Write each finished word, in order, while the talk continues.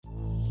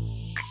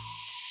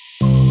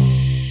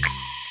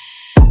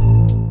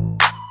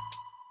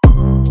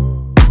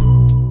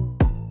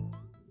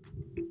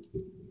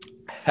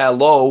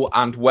Hello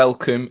and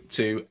welcome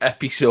to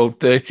episode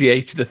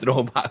 38 of the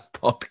Throwback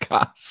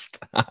Podcast.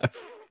 I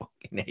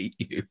fucking hate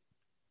you.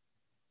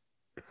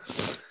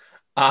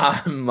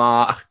 I'm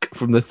Mark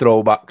from the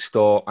Throwback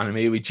Store and I'm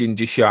here with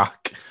Ginger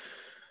Shack,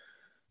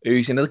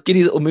 who's in a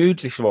giddy little mood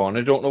this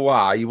morning. I don't know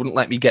why. You wouldn't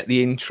let me get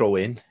the intro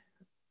in.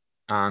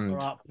 And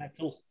right,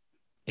 metal.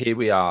 Here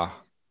we are.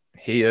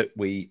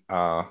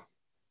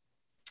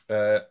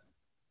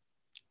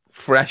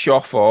 Fresh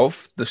off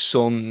of the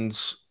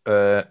Suns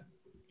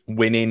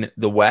winning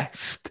the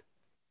West.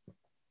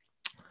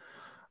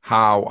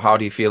 How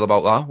do you feel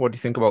about that? What do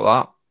you think about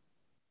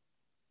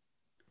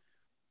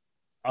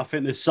that? I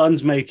think the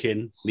Suns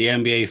making the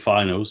NBA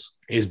Finals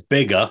is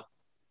bigger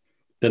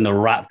than the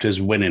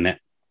Raptors winning it.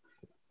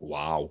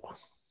 Wow.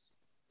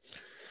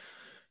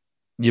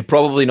 You're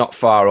probably not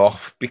far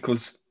off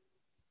because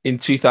in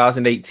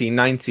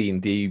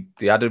 2018-19,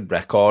 they had a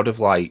record of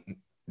like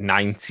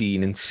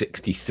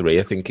 19-63,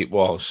 I think it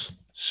was.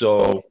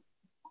 So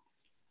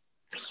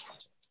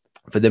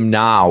for them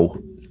now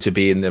to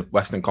be in the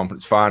Western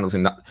Conference Finals,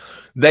 in that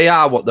they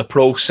are what the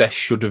process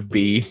should have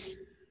been.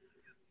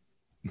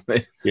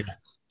 Yeah.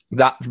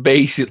 That's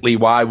basically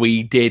why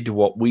we did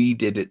what we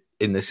did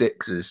in the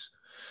Sixers.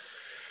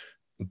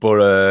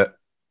 But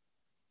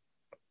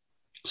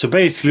so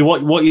basically,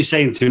 what you're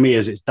saying to me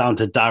is it's down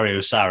to Dario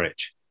Saric.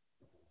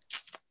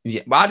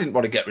 Yeah, but I didn't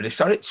want to get rid of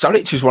Saric.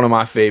 Saric is one of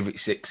my favourite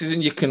Sixers,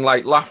 and you can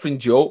like laugh and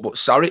joke, but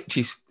Saric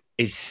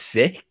is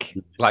sick.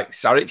 Like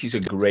Saric is a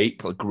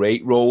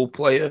great role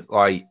player,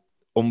 like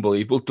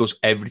unbelievable. Does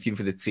everything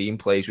for the team,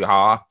 plays with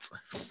heart.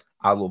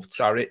 I love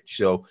Saric.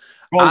 So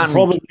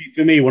probably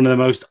for me, one of the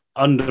most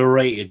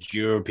underrated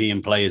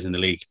European players in the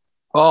league.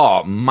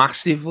 Oh,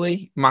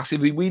 massively.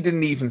 We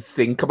didn't even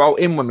think about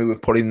him when we were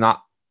putting that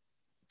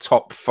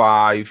top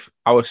five,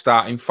 our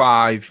starting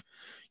five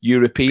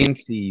European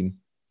team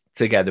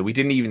together. We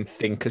didn't even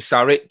think of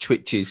Saric,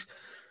 which is,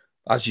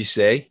 as you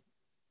say,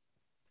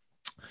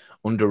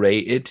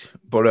 underrated.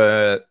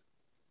 But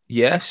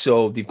yeah,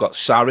 so they've got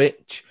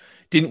Saric.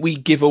 Didn't we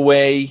give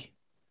away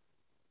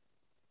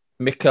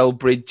Mikal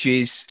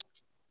Bridges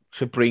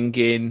to bring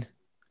in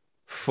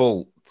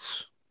Fultz?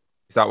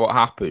 Is that what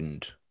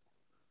happened?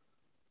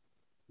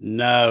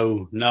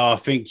 No, I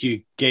think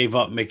you gave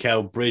up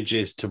Mikal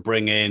Bridges to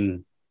bring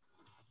in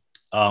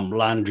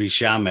Landry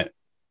Shamet.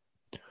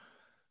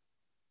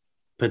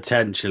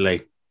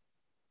 Potentially.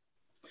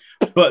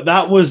 But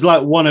that was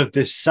like one of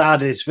the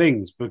saddest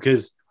things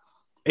because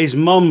his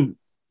mum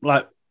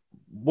like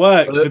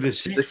worked for the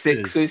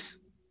Sixers.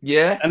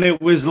 Yeah. And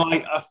it was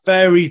like a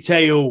fairy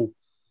tale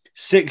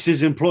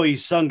Sixers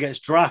employee's son gets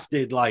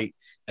drafted, like,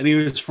 and he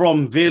was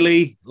from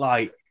Philly.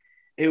 Like,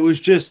 it was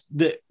just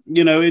that,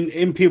 you know,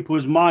 in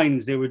people's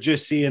minds, they were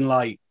just seeing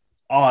like,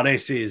 oh,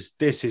 this is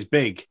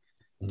big.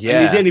 Yeah.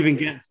 And you didn't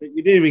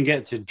even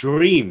get to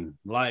dream.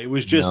 Like, it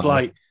was just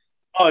like,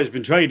 oh, he's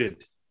been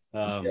traded.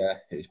 Yeah,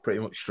 it's pretty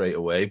much straight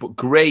away. But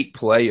great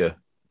player.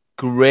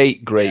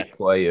 Great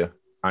player.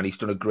 And he's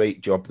done a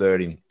great job there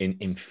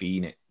in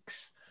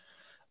Phoenix.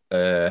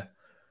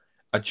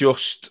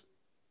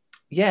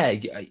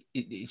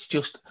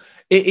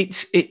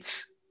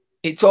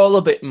 It's all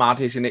a bit mad,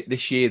 isn't it,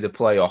 this year, the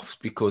playoffs,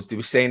 because they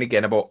were saying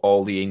again about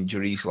all the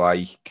injuries,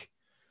 like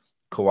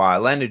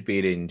Kawhi Leonard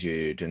being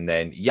injured and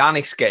then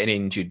Giannis getting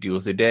injured the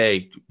other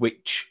day,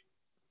 which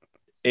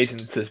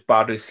isn't as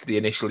bad as they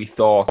initially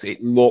thought.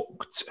 It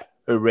looked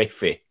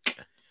horrific.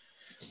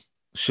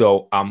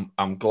 So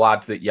I'm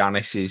glad that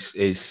Giannis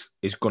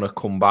is going to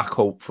come back,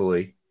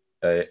 hopefully,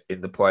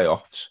 in the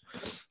playoffs.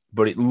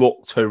 But it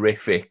looked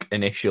horrific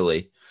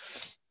initially.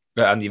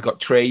 And you've got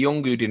Trae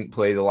Young, who didn't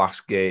play the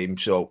last game.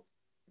 So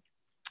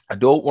I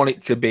don't want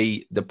it to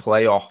be the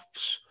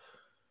playoffs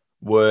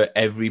where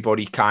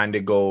everybody kind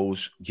of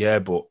goes, yeah,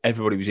 but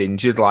everybody was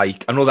injured.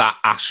 Like, another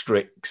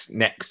asterisk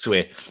next to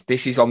it.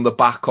 This is on the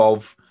back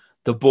of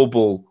the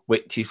bubble,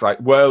 which is like,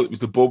 well, it was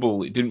the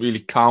bubble. It didn't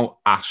really count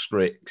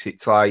asterisks.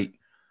 It's like,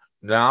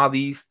 nah,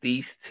 these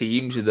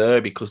teams are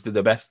there because they're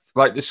the best.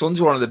 Like, the Suns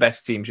are one of the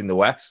best teams in the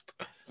West.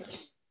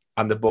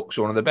 And the Bucks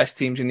are one of the best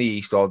teams in the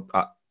East. Or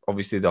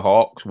obviously, the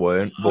Hawks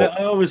weren't. But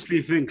I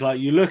obviously think, like,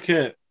 you look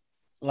at,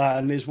 like,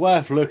 and it's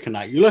worth looking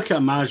at. You look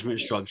at management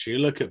structure. You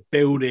look at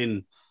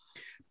building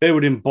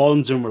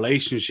bonds and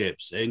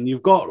relationships. And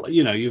you've got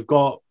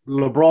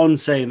LeBron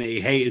saying that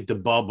he hated the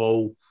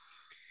bubble.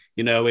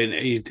 You know, in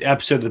the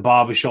episode of The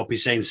Barbershop,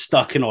 he's saying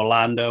stuck in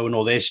Orlando and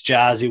all this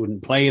jazz. He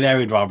wouldn't play there.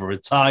 He'd rather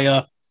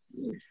retire.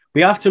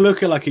 We have to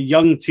look at like a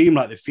young team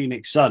like the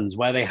Phoenix Suns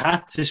where they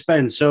had to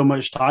spend so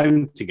much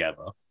time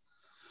together.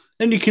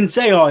 Then you can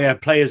say, oh, yeah,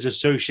 players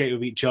associate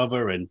with each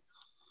other and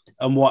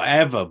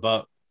whatever,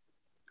 but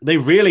they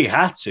really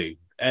had to.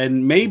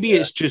 And maybe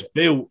it's just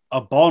built a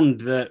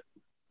bond that,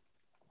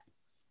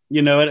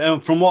 you know,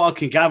 and from what I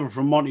can gather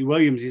from Monty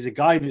Williams, he's a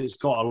guy that's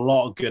got a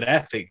lot of good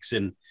ethics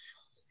and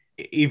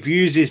he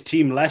views his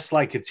team less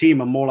like a team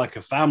and more like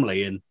a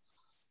family. And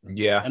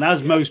yeah, and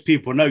as most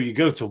people know, you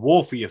go to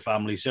war for your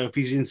family. So if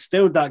he's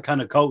instilled that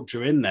kind of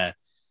culture in there,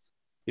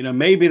 you know,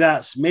 maybe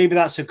that's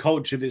a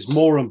culture that's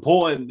more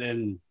important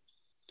than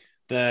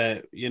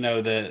you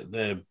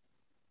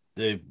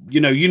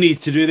need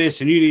to do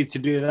this and you need to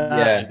do that.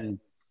 Yeah. And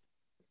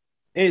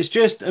it's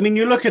just, I mean,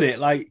 you look at it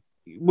like,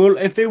 well,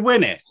 if they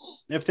win it,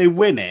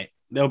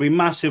 there'll be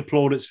massive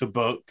plaudits for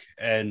Book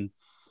and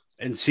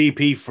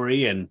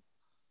CP3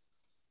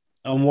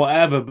 and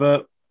whatever.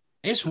 But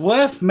it's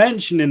worth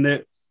mentioning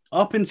that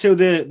up until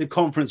the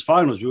conference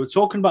finals, we were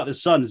talking about the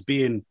Suns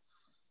being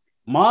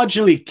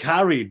marginally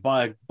carried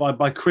by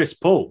Chris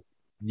Paul.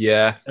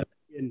 Yeah.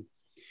 And,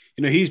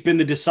 he's been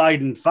the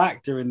deciding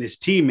factor in this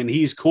team, and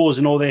he's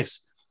causing all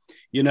this,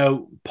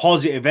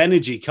 positive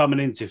energy coming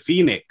into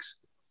Phoenix.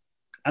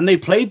 And they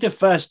played the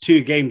first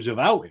 2 games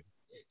without him.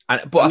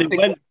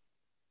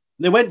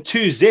 They went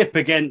 2-0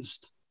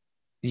 against.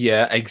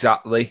 Yeah,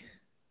 exactly.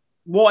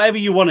 Whatever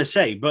you want to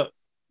say, but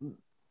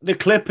the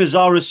Clippers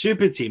are a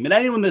super team, and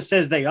anyone that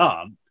says they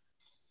aren't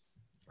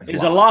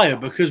is a liar,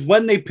 because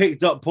when they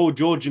picked up Paul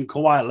George and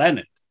Kawhi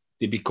Leonard,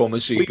 they become a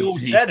super team.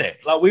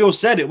 We all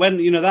said it when,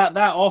 that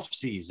off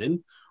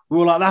season, we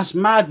were like, that's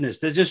madness.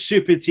 There's a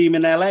super team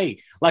in LA,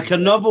 like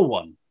another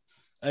one.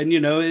 And,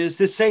 it's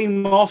the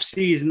same off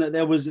season that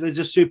there's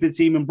a super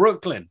team in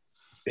Brooklyn.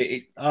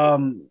 It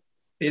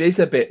is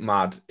a bit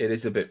mad. It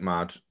is a bit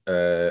mad.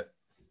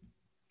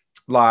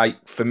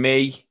 Like, for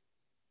me,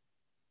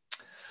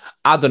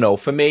 I don't know.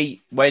 For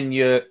me, when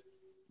you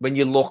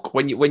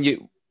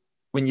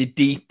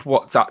deep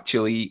what's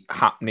actually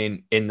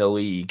happening in the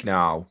league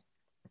now,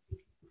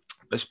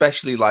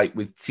 especially like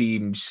with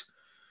teams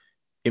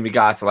in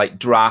regards to like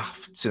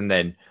drafts and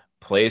then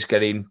players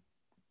getting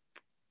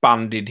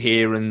banded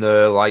here and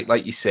there,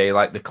 like you say,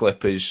 like the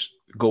Clippers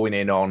going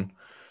in on.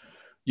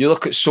 You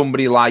look at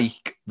somebody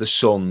like the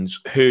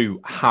Suns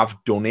who have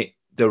done it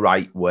the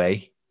right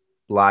way.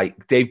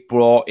 Like they've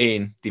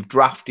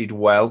drafted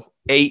well.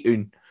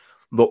 Ayton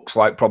looks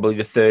like probably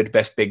the 3rd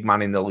best big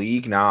man in the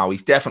league now.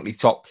 He's definitely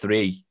top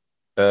 3.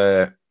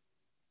 Bucks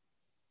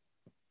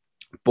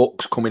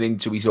coming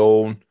into his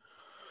own.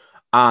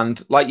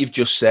 And like you've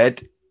just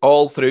said,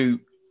 all through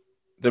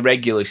the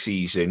regular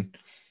season,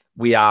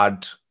 we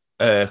had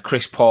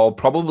Chris Paul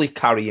probably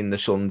carrying the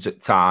Suns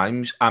at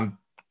times and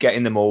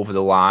getting them over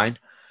the line.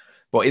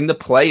 But in the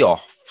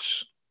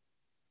playoffs,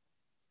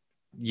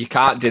 you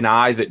can't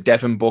deny that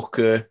Devin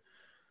Booker,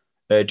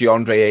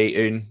 DeAndre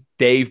Ayton,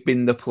 they've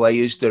been the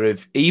players that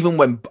have,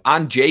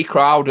 and Jay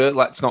Crowder,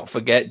 let's not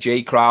forget,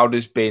 Jay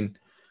Crowder's been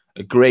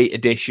a great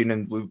addition,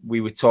 and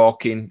we were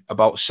talking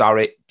about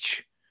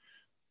Saric.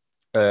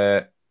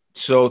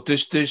 So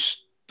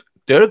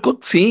they're a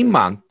good team,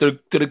 man. They're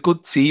a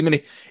good team,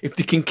 and if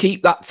they can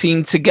keep that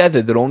team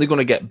together, they're only going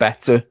to get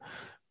better.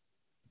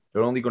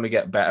 They're only going to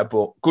get better.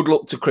 But good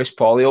luck to Chris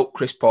Paul. I hope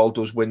Chris Paul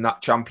does win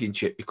that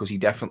championship, because he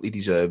definitely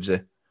deserves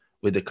it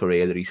with the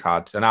career that he's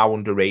had and how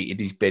underrated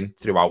he's been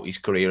throughout his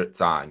career at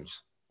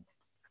times.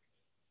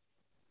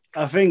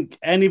 I think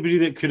anybody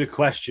that could have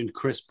questioned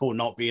Chris Paul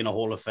not being a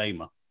Hall of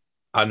Famer,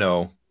 I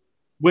know,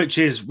 which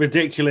is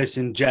ridiculous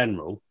in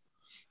general.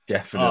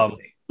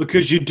 Definitely.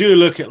 Because you do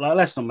look at, like,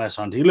 let's not mess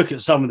around. You look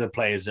at some of the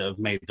players that have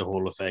made the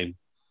Hall of Fame,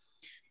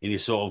 and you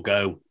sort of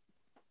go,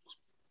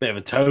 bit of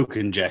a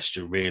token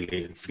gesture,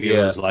 really. It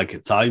feels like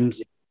at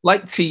times.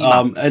 Like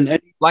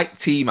T-Mac. Like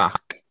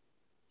T-Mac.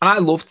 And I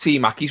love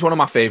T-Mac. He's one of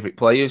my favourite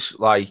players.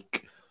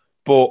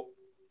 But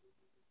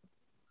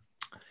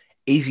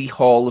is he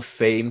Hall of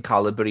Fame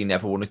caliber? He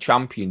never won a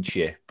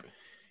championship.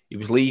 He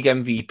was league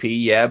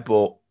MVP, yeah,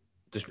 but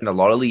there's been a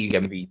lot of league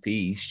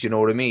MVPs. Do you know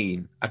what I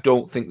mean? I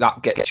don't think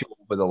that gets you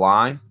over the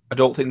line. I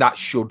don't think that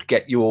should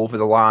get you over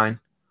the line.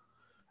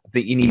 I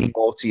think you need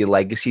more to your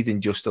legacy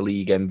than just a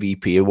league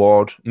MVP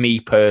award, me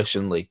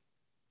personally.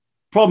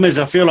 Problem is,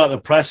 I feel like the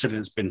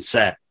precedent's been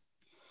set.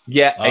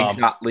 Yeah,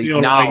 exactly.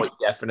 Now it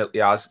definitely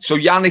has. So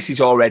Giannis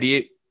is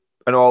already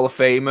an Hall of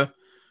Famer,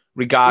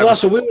 regardless. Well,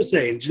 that's what we were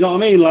saying. Do you know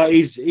what I mean? Like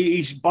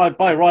he's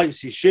by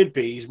rights, he should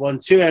be. He's won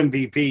 2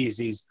 MVPs.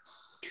 He's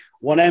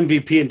won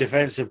MVP and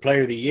Defensive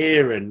Player of the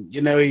Year, and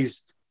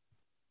he's.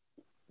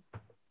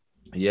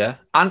 Yeah,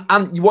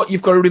 and what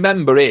you've got to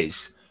remember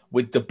is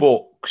with the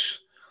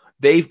Bucks,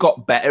 they've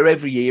got better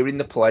every year in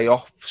the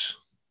playoffs.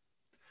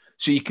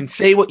 So you can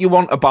say what you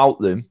want about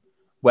them,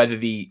 whether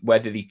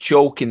they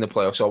choke in the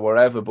playoffs or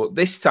whatever, but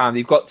this time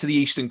they've got to the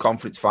Eastern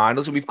Conference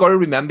Finals, and we've got to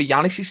remember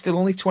Giannis is still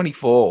only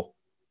 24.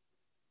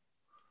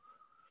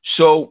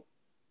 So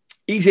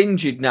he's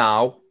injured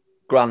now,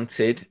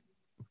 granted,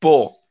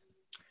 but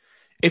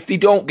if they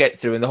don't get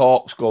through and the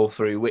Hawks go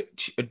through,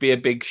 which would be a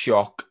big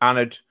shock, and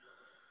I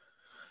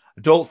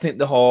don't think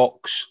the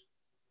Hawks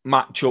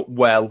match up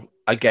well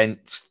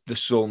against the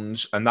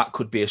Suns, and that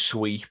could be a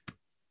sweep.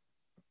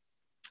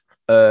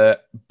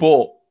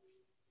 But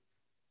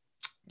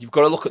you've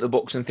got to look at the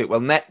Bucks and think, well,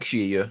 next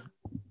year,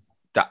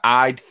 that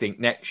I'd think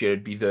next year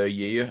would be their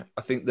year.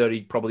 I think they're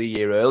probably a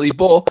year early.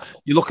 But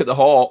you look at the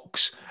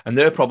Hawks, and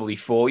they're probably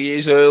 4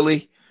 years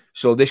early.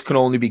 So this can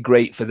only be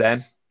great for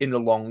them in the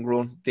long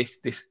run, this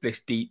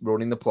deep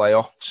run in the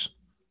playoffs.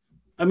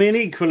 I mean,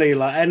 equally,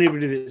 like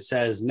anybody that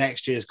says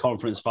next year's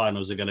conference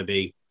finals are going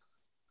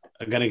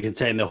to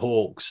contain the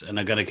Hawks and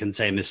are going to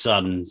contain the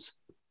Suns,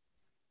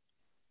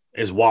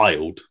 is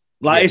wild.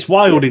 Like it's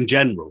wild in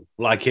general.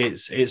 Like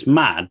it's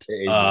mad.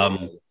 It is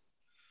wild.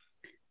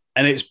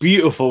 And it's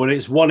beautiful, and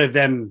it's one of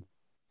them.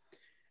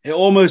 It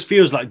almost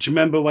feels like. Do you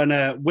remember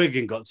when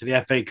Wigan got to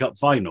the FA Cup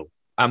final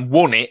and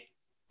won it,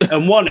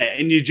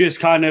 and you just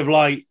kind of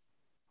like,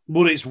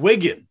 well, it's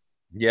Wigan.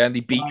 Yeah, and they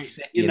beat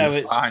City in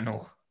the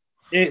final.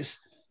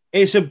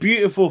 It's a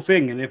beautiful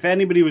thing, and if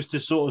anybody was to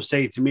sort of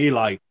say to me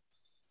like,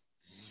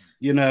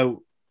 you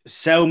know,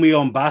 sell me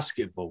on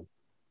basketball,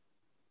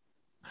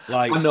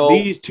 like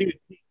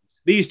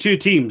these two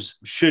teams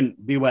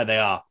shouldn't be where they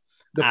are,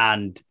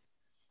 and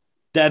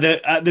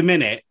they're at the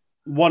minute.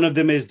 One of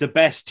them is the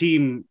best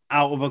team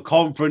out of a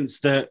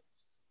conference that,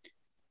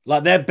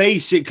 like, they're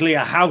basically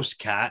a house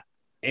cat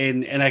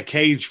in a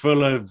cage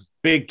full of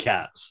big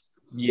cats.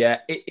 Yeah,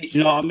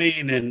 you know what I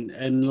mean?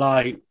 And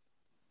like,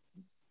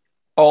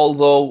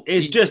 although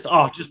it's just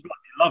bloody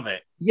love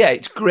it. Yeah,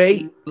 it's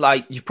great.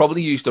 Like, you've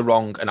probably used the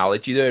wrong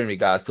analogy there in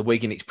regards to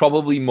Wigan. It's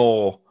probably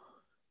more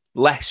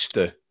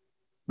Leicester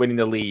winning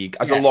the league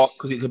as a lot,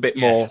 because it's a bit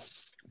more,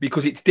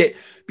 because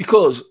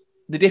because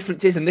the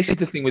difference is, and this is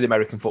the thing with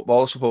American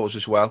football, I suppose,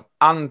 as well,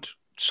 and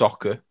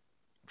soccer,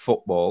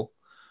 football,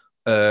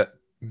 it's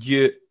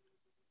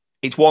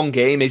one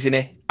game, isn't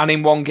it? And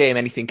in one game,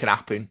 anything can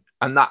happen.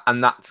 And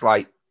that's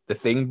like the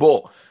thing.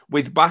 But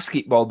with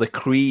basketball, the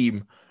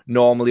cream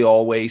normally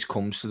always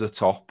comes to the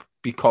top,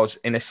 because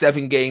in a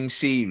 7-game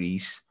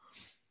series,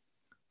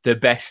 the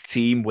best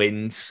team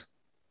wins.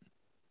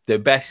 The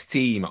best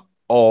team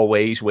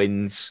always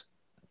wins,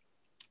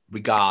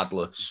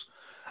 regardless.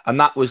 And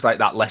that was like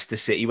that Leicester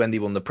City when they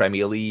won the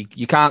Premier League.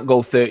 You can't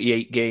go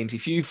 38 games.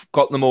 If you've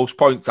got the most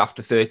points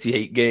after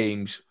 38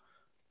 games,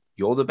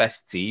 you're the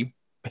best team.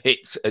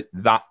 It's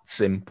that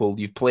simple.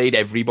 You've played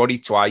everybody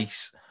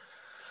twice.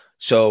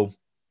 So,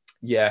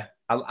 yeah,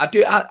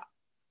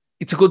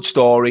 it's a good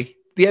story.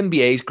 The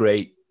NBA is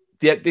great.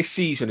 This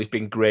season has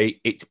been great.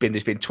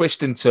 There's been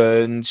twists and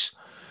turns.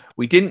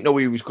 We didn't know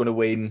who was going to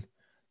win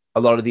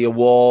a lot of the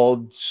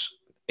awards.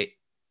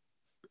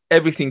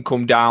 Everything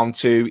come down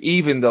to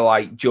even the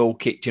like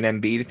Jokic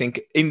and Embiid. I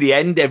think in the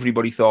end,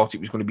 everybody thought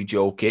it was going to be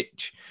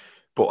Jokic,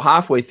 but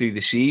halfway through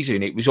the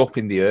season, it was up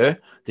in the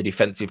air. The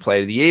Defensive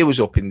Player of the Year was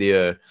up in the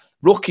air.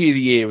 Rookie of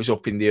the Year was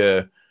up in the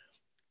air.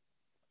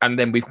 And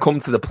then we've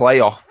come to the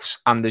playoffs,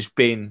 and there's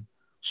been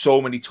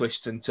so many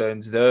twists and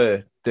turns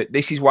there that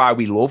this is why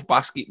we love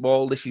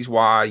basketball. This is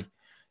why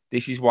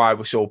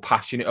we're so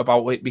passionate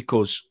about it,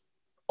 because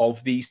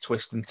of these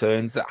twists and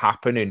turns that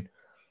happen. And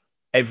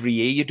every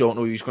year, you don't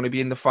know who's going to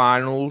be in the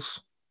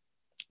finals.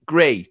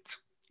 Great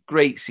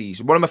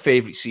season. One of my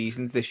favourite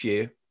seasons this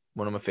year.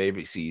 One of my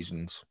favourite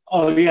seasons.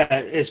 Oh yeah,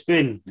 it's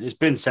been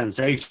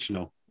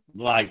sensational.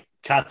 Like,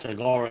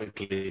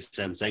 categorically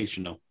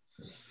sensational.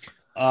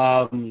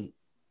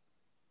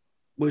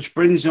 Which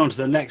brings me on to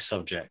the next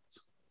subject.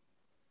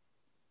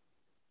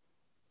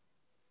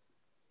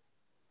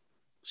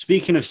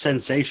 Speaking of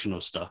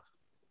sensational stuff.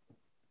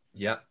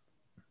 Yeah.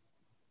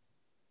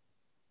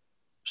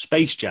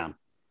 Space Jam.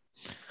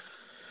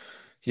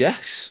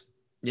 Yes.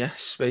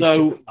 Space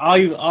so Jam.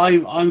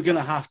 I'm going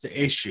to have to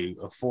issue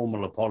a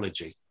formal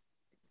apology.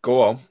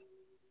 Go on.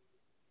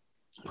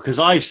 Because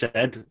I've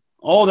said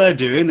all they're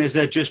doing is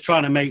they're just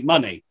trying to make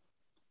money.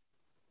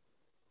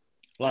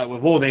 Like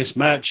with all this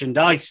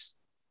merchandise.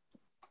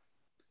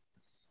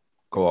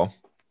 Go on.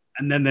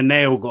 And then the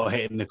nail got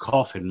hit in the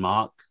coffin,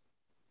 Mark.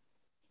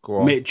 Go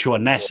on. Mitchell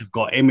and Ness have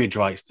got image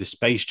rights to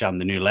Space Jam,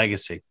 The New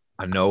Legacy.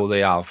 I know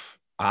they have.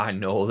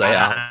 And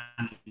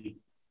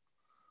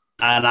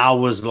I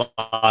was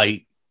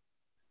like...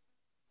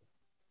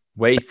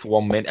 Wait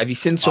 1 minute. Have you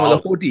seen some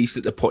of the hoodies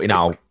that they're putting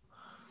out?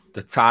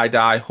 The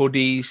tie-dye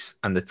hoodies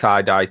and the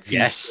tie-dye t-shirts.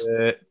 Yes.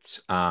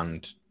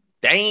 And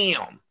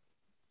damn.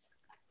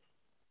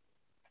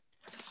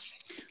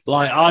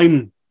 Like,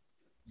 I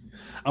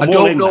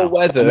don't know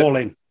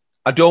whether...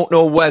 I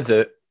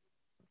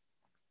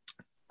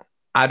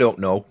don't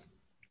know.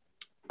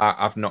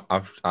 I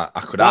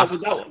could ask.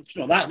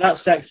 That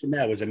section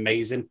there was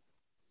amazing.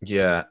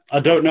 Yeah. I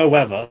don't know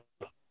whether.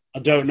 I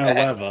don't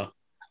know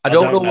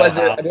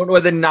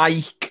whether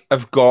Nike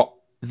have got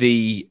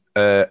the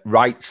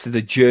rights to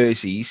the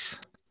jerseys.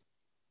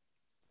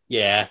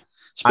 Yeah.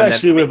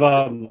 Especially with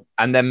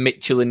and then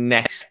Mitchell and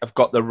Ness have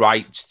got the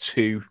rights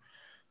to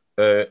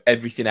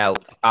everything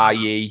else,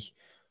 i.e.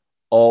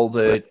 all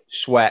the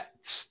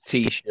sweats,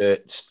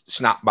 t-shirts,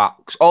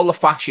 snapbacks, all the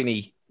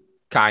fashiony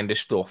kind of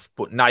stuff.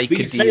 But Nike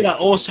can say that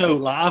also.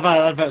 Like, I've had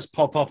adverts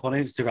pop up on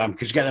Instagram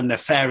because you get them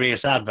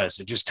nefarious adverts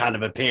that just kind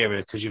of appear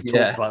because you've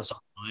talked about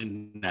something on the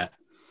internet.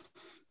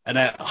 And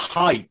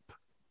Hype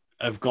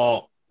have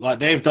got like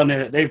they've done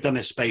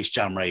a Space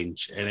Jam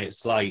range, and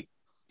it's like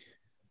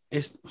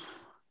it's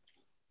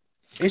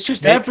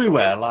just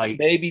everywhere. Like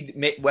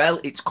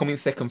it's coming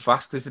thick and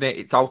fast, isn't it?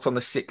 It's out on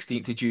the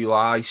 16th of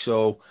July,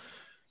 so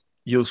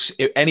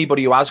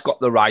anybody who has got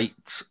the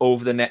rights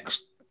over the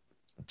next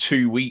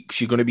 2 weeks,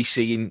 you're going to be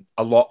seeing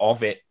a lot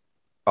of it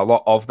a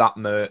lot of that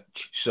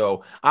merch.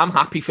 So I'm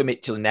happy for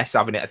Mitchell and Ness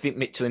having it. I think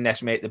Mitchell and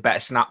Ness make the better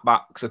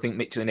snapbacks. I think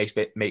Mitchell and Ness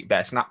make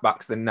better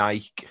snapbacks than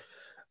Nike.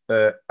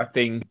 I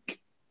think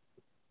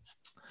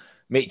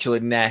Mitchell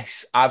and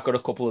Ness, I've got a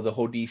couple of the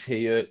hoodies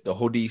here. The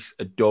hoodies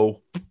are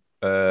dope.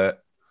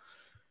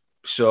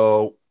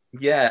 So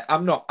yeah,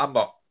 I'm not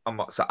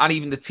sad. And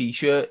even the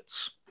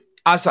t-shirts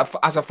as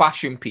a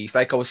fashion piece,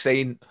 like I was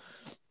saying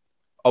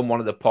on one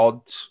of the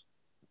pods,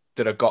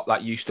 that I got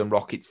that Houston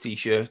Rockets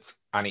t-shirt,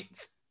 and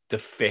it's the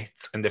fit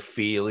and the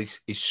feel is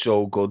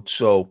so good.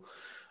 So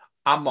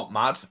I'm not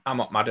mad. I'm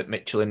not mad at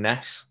Mitchell and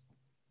Ness.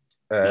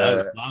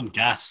 No, I'm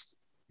gassed.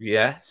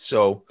 Yeah.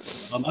 So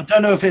I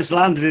don't know if it's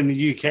landed in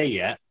the UK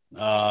yet,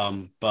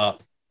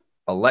 but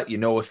I'll let you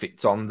know if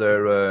it's on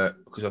there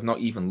because I've not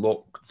even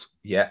looked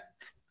yet.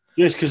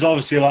 Just because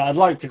obviously, like, I'd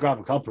like to grab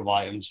a couple of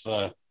items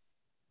for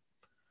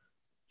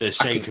the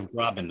sake of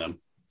grabbing them.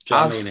 Do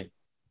you know what I mean?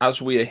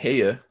 As we are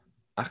here,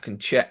 I can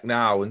check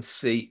now and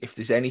see if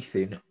there's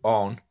anything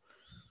on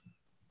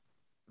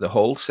the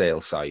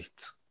wholesale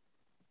site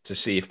to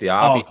see if they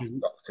are being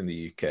stocked in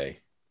the UK.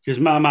 Because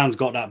my man's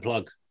got that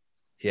plug.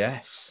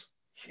 Yes.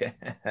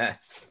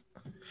 Yes.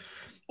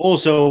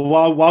 Also,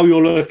 while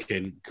you're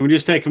looking, can we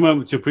just take a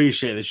moment to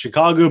appreciate the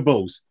Chicago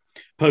Bulls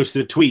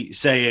posted a tweet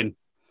saying,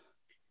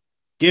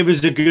 "Give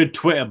us a good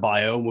Twitter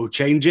bio and we'll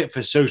change it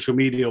for Social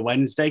Media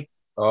Wednesday."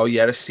 Oh,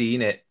 yeah, I've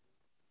seen it.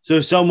 So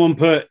someone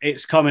put,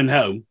 "It's coming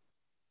home."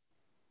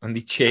 And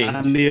they changed.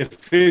 And the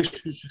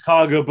official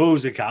Chicago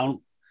Bulls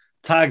account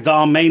tagged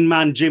our main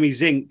man, Jimmy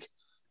Zink,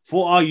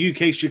 for our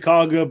UK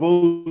Chicago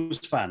Bulls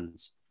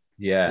fans.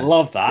 Yeah.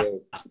 Love that.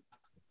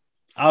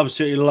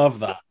 Absolutely love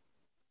that.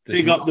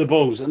 Big up the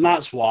Bulls. And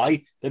that's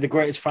why they're the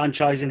greatest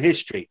franchise in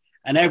history.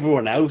 And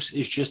everyone else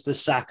is just a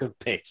sack of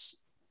piss.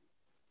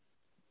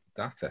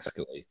 That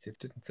escalated,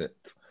 didn't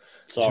it?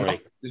 Sorry.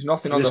 There's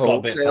nothing on the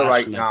wholesale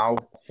right now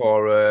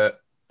for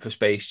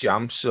Space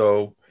Jam,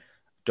 so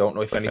don't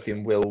know if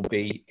anything will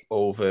be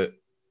over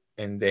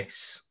in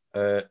this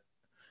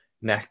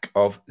neck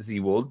of the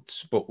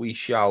woods, but we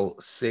shall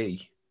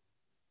see.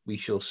 We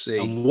shall see.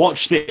 And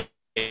watch this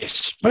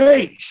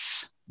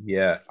space.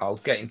 Yeah, I'll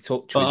get in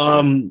touch with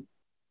you.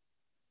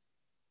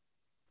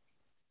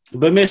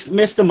 But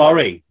Mr.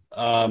 Murray,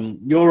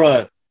 you're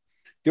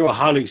a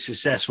highly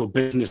successful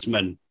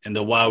businessman in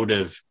the world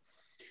of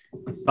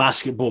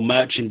basketball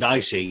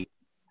merchandising,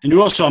 and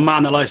you're also a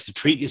man that likes to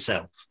treat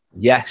yourself.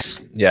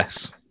 Yes.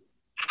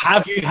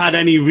 Have you had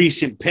any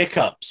recent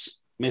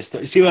pickups,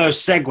 Mister? See where I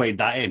segued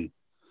that in,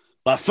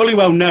 like fully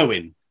well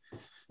knowing,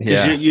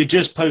 because you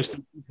just posted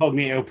an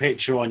incognito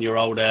picture on your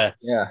old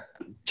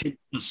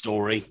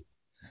story.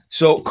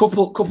 So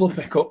couple of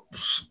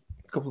pickups.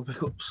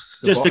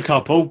 Just a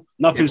couple,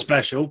 nothing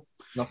special.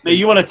 Nothing. Now,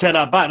 you want to tear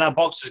that back? That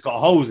box has got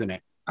holes in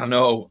it. I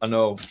know.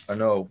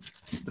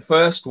 The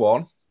first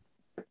one,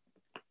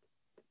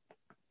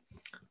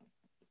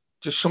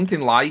 just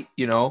something light,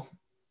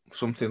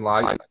 something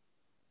light.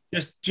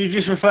 You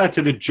just refer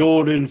to the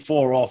Jordan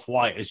 4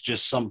 Off-White as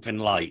just something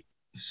light.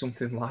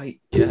 Something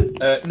light,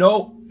 yeah.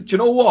 No, do you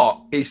know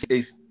what is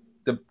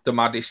the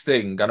maddest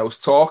thing? And I was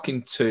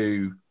talking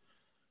to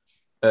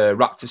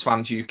Raptors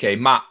Fans UK,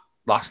 Matt,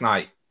 last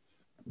night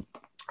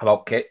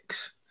about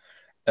kicks.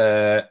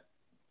 And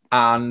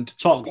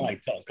top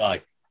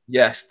guy.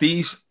 Yes,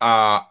 these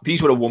were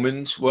a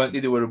woman's, weren't they?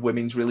 They were a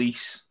women's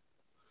release.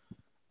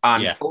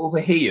 And over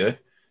here,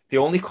 they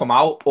only come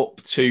out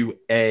up to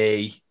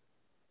a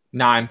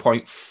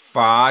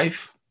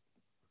 9.5.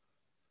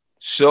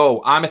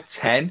 So I'm a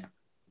 10.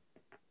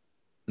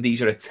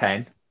 These are a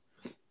 10.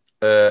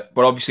 But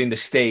obviously in the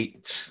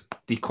States,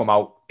 they come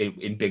out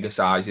in bigger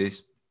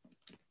sizes.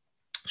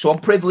 So I'm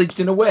privileged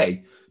in a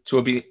way to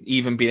have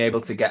even been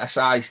able to get a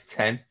size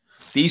 10.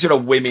 These are a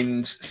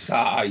women's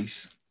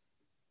size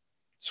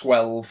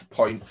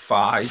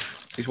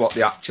 12.5 is what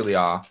they actually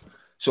are.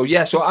 So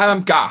yeah, so I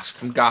am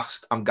gassed. I'm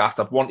gassed.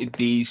 I've wanted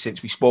these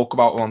since we spoke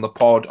about them on the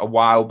pod a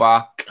while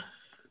back.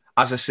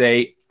 As I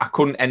say, I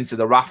couldn't enter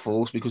the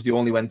raffles because they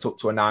only went up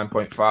to a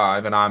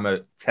 9.5 and I'm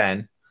a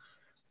 10.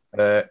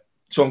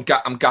 So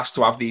I'm gassed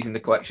to have these in the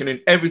collection,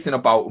 and everything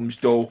about them's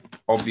dope.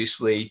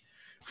 Obviously,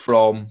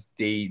 from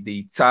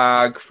the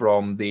tag,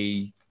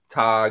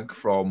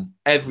 from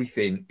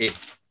everything.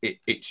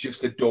 It's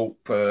just a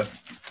dope.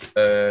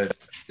 The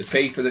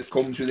paper that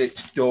comes with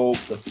it's dope.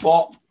 The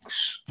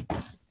box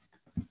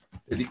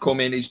that they come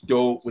in is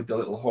dope with the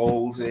little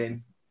holes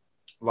in.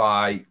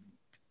 Like,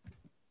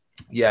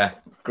 yeah,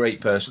 great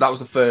pair. So that was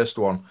the first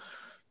one.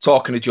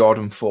 Talking to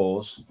Jordan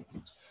 4s.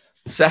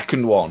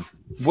 Second one,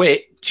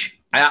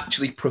 which I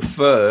actually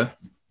prefer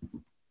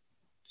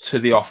to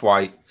the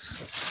Off-Whites.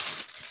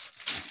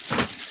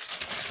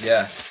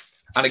 Yeah.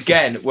 And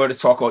again, we're going to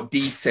talk about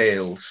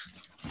details.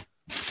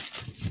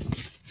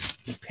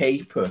 The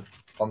paper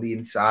on the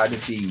inside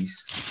of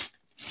these.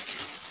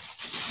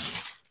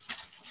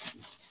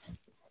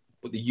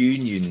 But the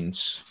Union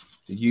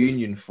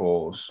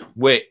 4s,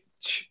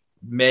 which,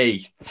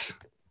 mate,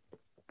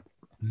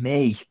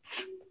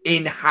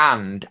 in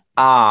hand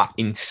are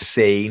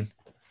insane.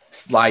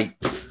 Like,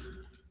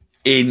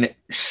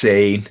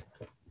 insane.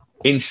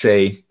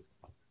 Insane.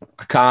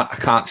 I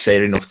can't say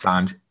it enough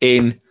times.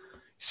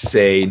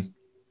 Insane.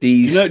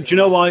 These. Do you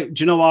know why? Do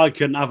you know why I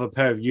couldn't have a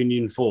pair of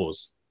Union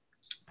 4s?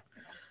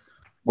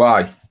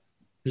 Why?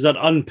 Because I'd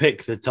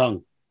unpick the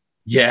tongue.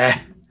 Yeah.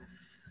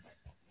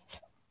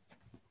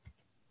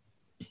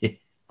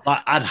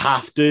 Like, I'd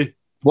have to.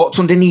 What's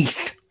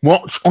underneath?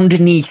 What's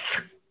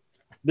underneath?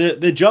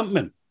 The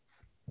Jumpman.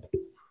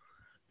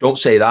 Don't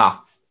say that.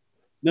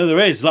 No, there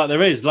is.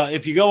 Like,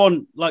 if you go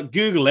on, like,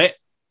 Google it,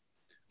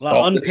 like,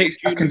 unpick.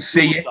 I can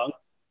see it. Tongue,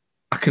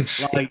 I can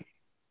see it.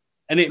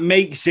 And it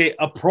makes it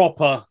a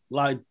proper,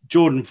 like,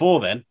 Jordan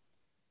 4 then.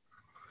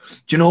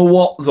 Do you know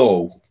what,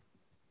 though?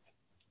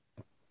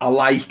 I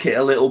like it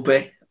a little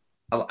bit.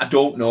 I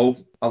don't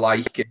know. I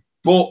like it.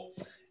 But,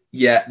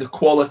 yeah, the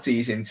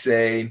quality is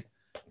insane.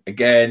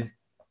 Again,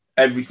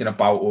 everything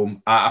about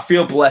them. I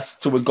feel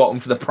blessed to have got them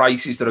for the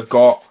prices that I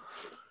got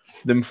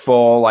them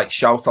for. Like,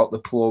 shout out the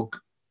plug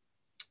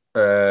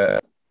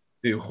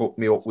who hooked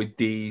me up with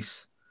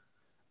these.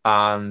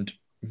 And,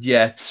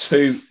 yeah,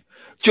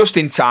 just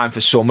in time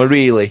for summer,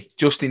 really.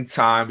 Just in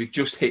time. We've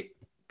just hit,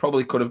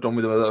 probably could have done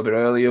with them a little bit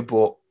earlier,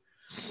 but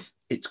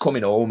it's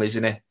coming home,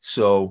 isn't it?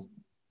 So,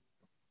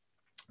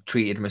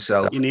 treated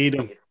myself. You need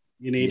them.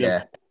 You need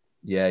them.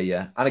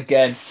 Yeah. And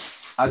again,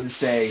 as I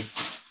say,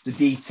 the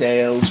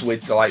details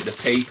with the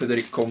paper that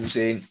it comes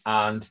in,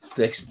 and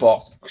this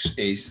box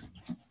is,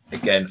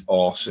 again,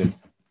 awesome.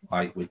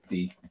 Like with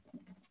the...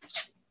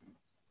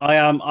 I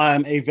am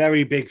a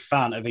very big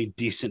fan of a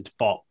decent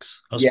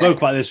box. I spoke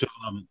about this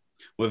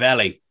with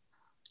Ellie,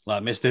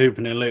 like Mr.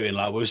 Hooping and Looting.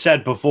 Like we've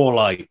said before,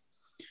 like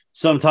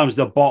sometimes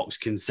the box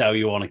can sell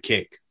you on a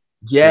kick.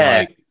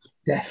 Yeah,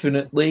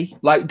 definitely.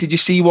 Like, did you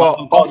see what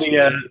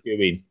Offspring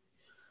doing?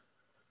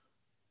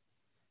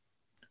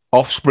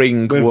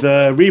 Offspring with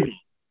the Reebok.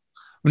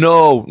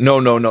 No.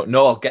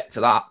 I'll get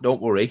to that.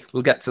 Don't worry,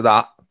 we'll get to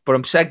that. But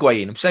I'm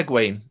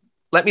segueing.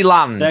 Let me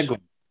land.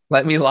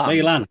 Let me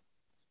land.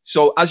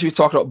 So, as you were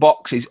talking about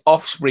boxes,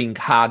 Offspring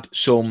had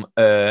some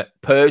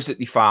purrs that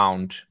they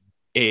found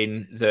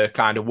in the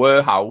kind of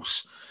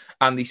warehouse.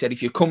 And they said,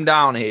 if you come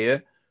down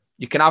here,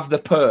 you can have the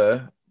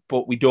purr,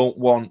 but we don't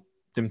want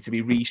them to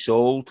be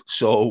resold.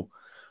 So,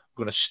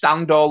 we're going to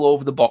stand all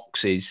over the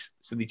boxes.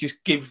 So, they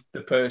just give the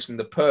person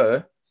the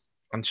purr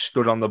and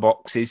stood on the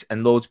boxes.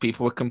 And loads of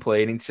people were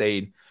complaining,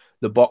 saying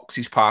the box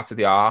is part of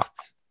the art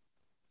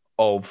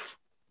of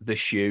the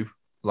shoe.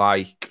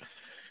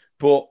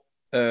 But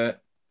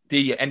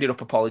they ended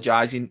up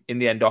apologising in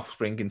the end,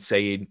 Offspring, and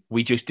saying,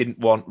 we just didn't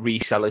want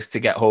resellers to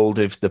get hold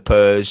of the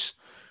purrs.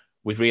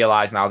 We've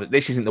realised now that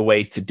this isn't the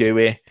way to do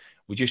it.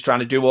 We're just trying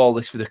to do all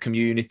this for the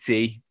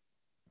community.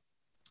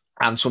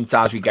 And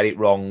sometimes we get it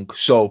wrong.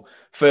 So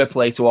fair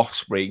play to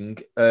Offspring.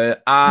 I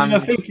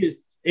think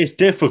it's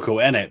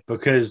difficult, isn't it?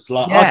 Because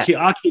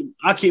I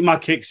keep my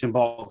kicks in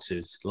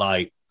boxes.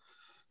 But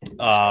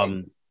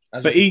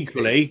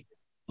equally,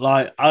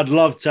 I'd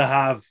love to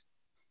have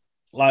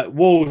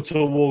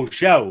wall-to-wall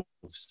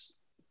shelves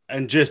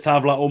and just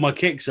have all my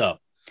kicks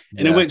up.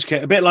 And in which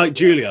case, a bit like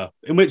Julia,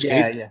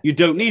 you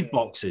don't need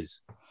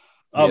boxes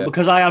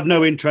because I have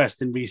no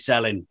interest in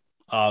reselling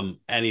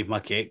any of my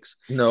kicks.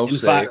 No, in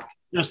fact,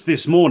 just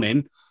this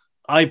morning,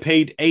 I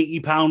paid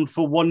 £80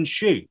 for one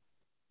shoe.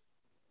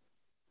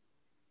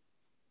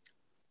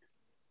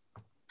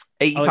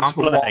 £80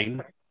 for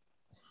what?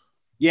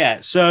 Yeah,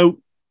 so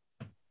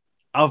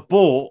I've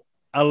bought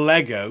a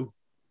Lego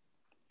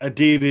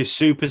Adidas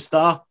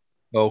Superstar.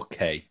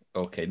 Okay.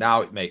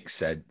 Now it makes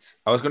sense.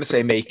 I was going to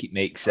say make it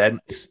make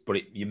sense,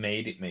 but you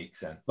made it make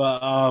sense.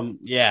 But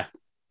yeah.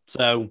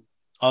 So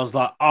I was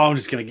like, I'm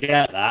just going to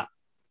get that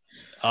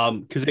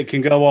because it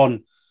can go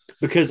on.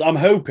 Because I'm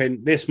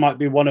hoping this might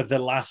be one of the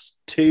last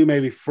 2,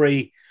 maybe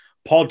 3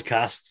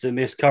 podcasts in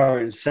this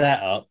current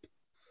setup,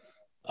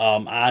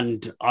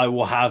 and I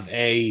will have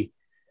a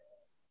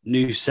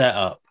new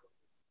setup.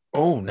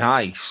 Oh,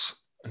 nice,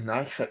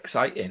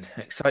 exciting.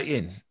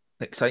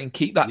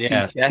 Keep that.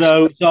 Yeah.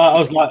 So I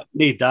was like,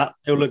 need that.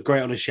 It'll look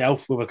great on a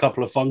shelf with a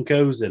couple of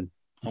Funkos and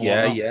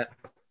whatnot. Yeah.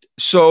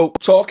 So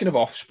talking of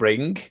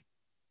Offspring,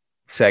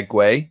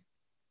 segue.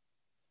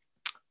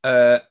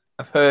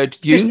 I've heard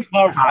you. Just to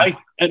clarify,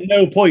 at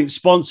no point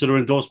sponsored or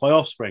endorsed by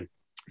Offspring.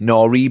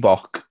 No,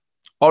 Reebok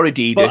or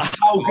Adidas.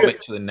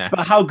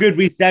 But how good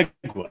we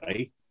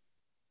segue,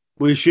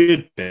 we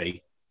should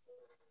be.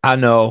 I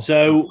know.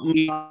 So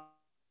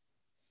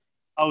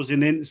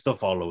 1,000 Insta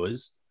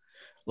followers.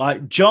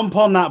 Jump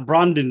on that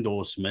brand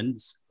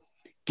endorsements.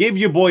 Give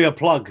your boy a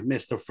plug,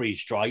 Mr. Free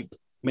Stripe,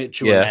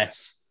 Mitchell and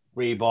S,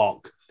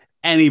 Reebok,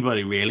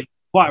 anybody really.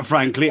 Quite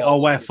frankly, I'll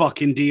wear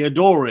fucking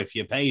Diodora if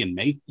you're paying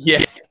me.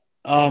 Yeah.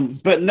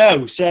 But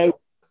no, so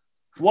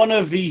one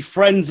of the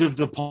friends of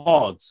the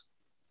pod,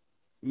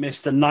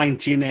 Mr.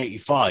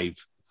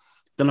 1985,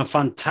 done a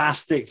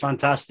fantastic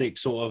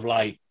sort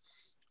of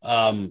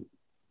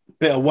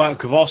bit of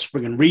work with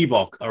Offspring and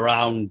Reebok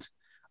around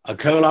a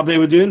collab they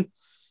were doing.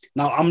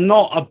 Now, I'm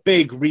not a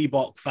big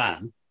Reebok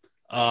fan.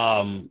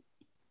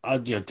 I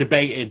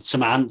debated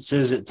some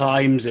answers at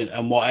times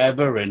and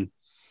whatever. And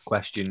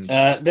Questions.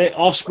 The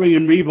Offspring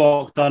and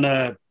Reebok done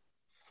a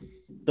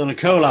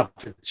collab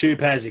for 2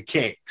 pairs of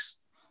kicks,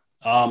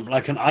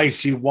 like an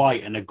icy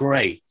white and a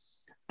grey,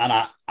 and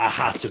I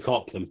had to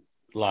cop them,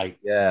 like,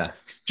 Yeah.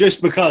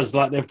 just because,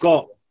 like, they've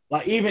got,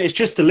 like, even it's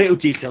just the little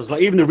details,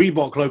 like even the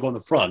Reebok logo on the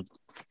front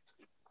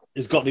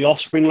has got the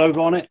Offspring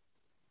logo on it,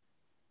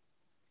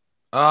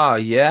 Oh,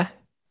 yeah.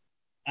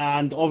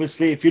 and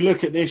obviously if you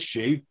look at this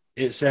shoe,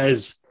 it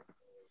says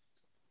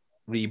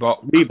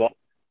Reebok. Reebok,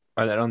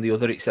 And then on the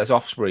other, it says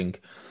Offspring.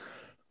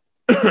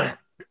 and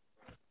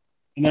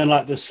then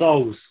like the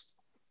soles,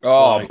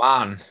 Oh, Right.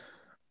 man.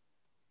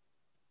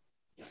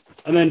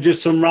 and then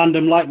just some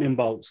random lightning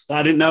bolts that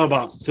I didn't know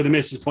about till the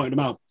missus pointed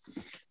them out,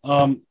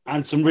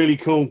 and some really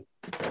cool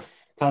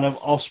kind of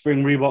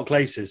Offspring Reebok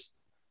laces,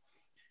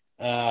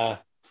 Oh,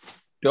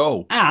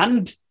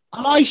 and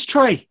an ice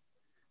tray.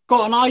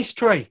 Got an ice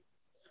tray.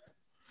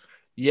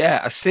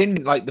 yeah. I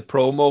seen like the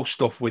promo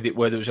stuff with it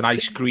where there was an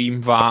ice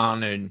cream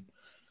van, and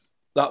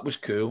that was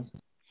cool.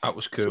 That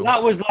was cool. So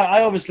that was like,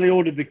 I obviously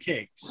ordered the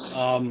kicks,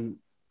 and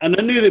I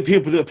knew that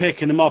people that were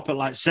picking them up at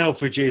like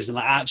Selfridges and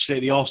like actually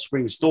at the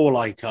Offspring store,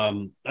 like I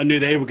knew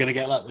they were going to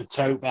get like the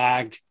tote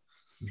bag,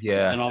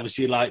 Yeah. and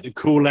obviously like the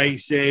cool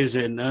laces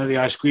and the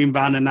ice cream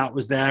van, and that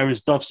was there and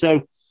stuff.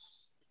 So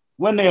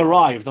when they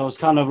arrived, I was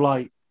kind of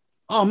like,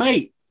 oh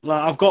mate,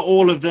 like I've got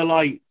all of the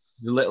like.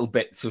 The little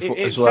bits of It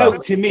as well.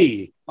 felt to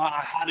me like I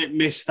hadn't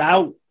missed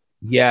out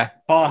Yeah.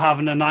 by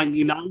having a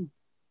 99.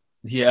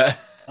 Yeah.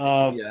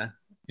 Um, Yeah.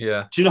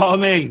 Yeah. Do you know what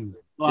I mean?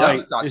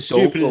 Like, that's as so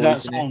stupid as cool, that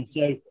isn't it?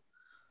 sounds.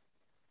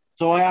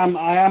 So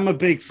I am a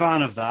big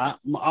fan of that.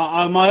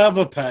 My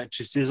other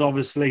purchase is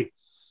obviously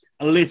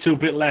a little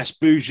bit less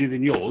bougie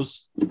than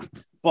yours,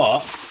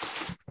 but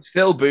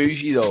Still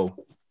bougie though.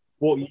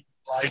 what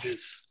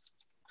sliders,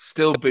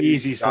 Still bougie.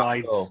 easy that,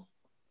 slides. though.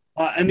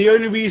 And the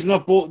only reason I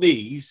bought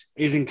these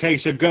is in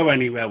case I go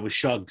anywhere with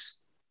Shugs,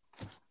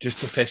 Just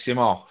to piss him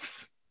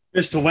off.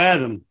 just to wear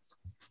them.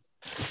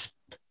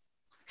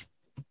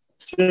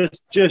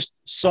 Just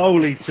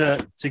solely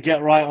to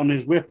get right on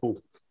his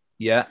Whipple.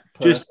 Yeah.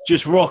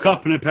 Just rock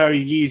up in a pair of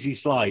Yeezy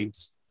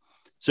slides,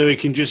 so he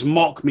can just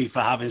mock me for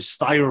having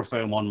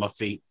styrofoam on my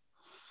feet.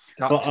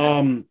 That's But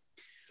it.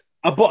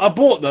 I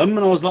bought them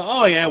and I was like,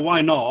 oh yeah,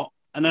 why not?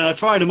 And then I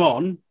tried them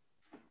on,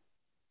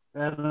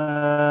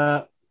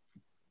 and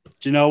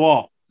do you know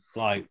what?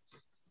 Like,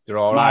 They're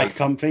all mad right.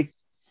 comfy.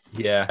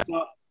 Yeah.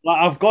 Like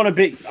I have gone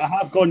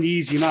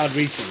Yeezy mad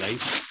recently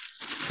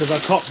because I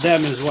copped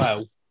them as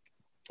well,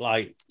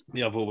 like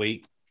the other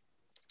week,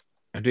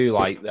 I do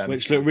like them.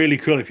 which look really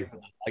cool if you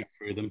put that light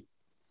through them.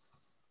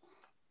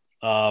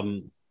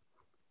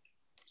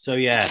 So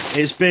yeah,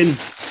 it's been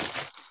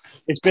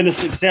a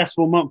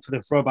successful month for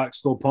the Throwback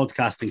Store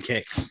podcast and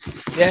kicks.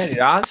 Yeah, it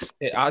has.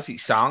 It has. It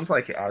sounds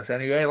like it has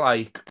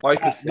anyway.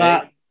 Like I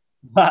said.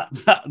 That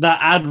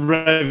ad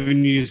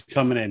revenue's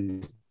coming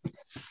in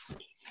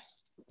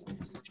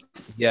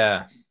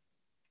Yeah.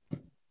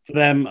 for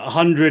them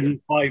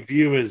 105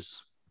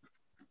 viewers.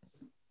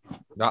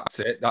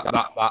 That's it.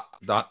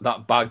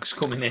 That bag's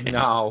coming in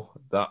now.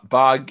 That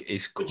bag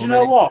is coming. But you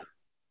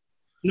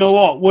know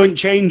what? Won't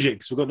change it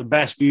because we've got the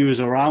best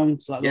viewers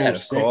around. Like Yeah,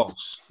 of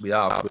course. We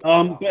are.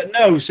 But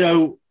no,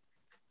 so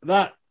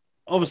that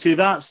obviously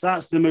that's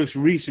the most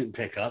recent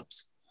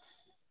pickups.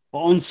 But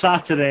on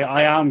Saturday,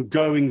 I am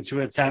going to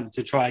attempt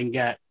to try and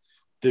get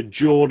the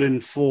Jordan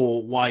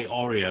 4 white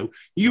Oreo.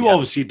 You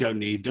obviously don't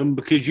need them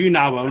because you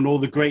now own all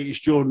the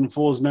greatest Jordan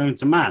 4s known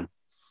to man.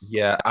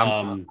 Yeah,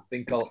 I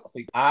think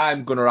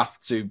I'm gonna have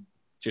to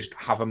just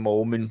have a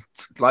moment.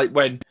 Like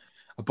when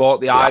I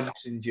bought the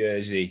Iverson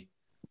jersey,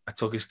 I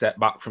took a step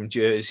back from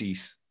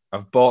jerseys.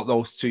 I've bought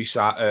those two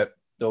Jordan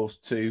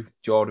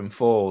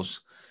 4s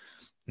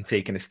and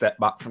taken a step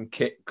back from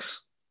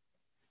kicks.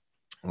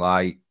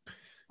 Like,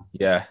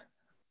 yeah.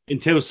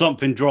 Until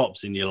something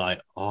drops and you're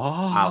like,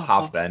 oh. I'll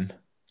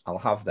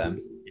have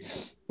them.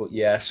 But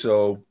yeah,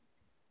 so.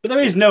 But there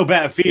is no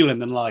better feeling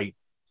than like,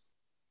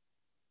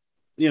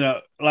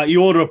 like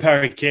you order a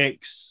pair of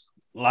kicks,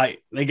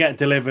 like they get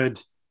delivered.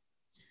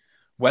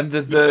 When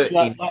they're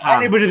like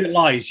anybody that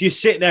lies, you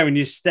sit there and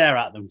you stare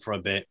at them for a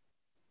bit.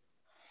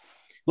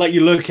 Like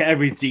you look at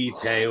every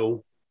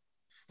detail.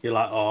 You're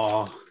like,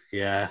 oh,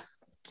 yeah.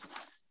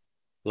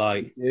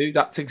 Like,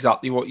 that's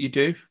exactly what you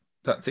do.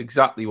 That's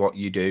exactly what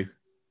you do.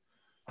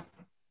 Do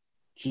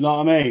you know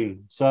what I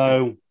mean?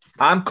 So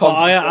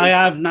I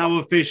have now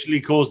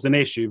officially caused an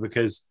issue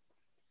because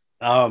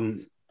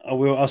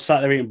I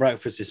sat there eating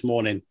breakfast this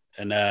morning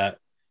and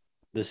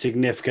the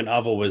significant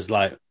other was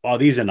like, oh,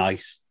 these are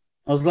nice.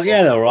 I was like,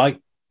 yeah, they're all right.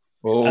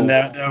 Oh. And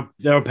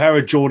they're a pair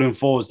of Jordan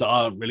 4s that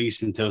aren't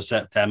released until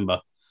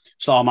September.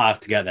 So I might have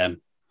to get them.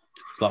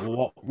 It's like,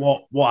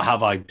 what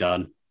have I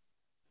done?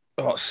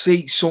 Oh,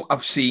 see, so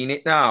I've seen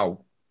it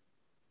now.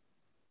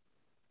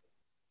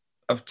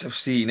 I've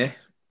seen it.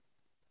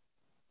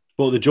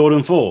 What, the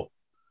Jordan 4?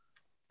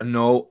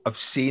 No, I've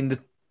seen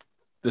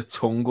the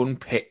tongue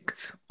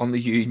unpicked on the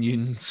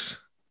Unions.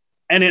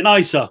 Ain't it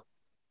nicer?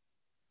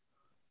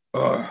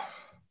 Ugh.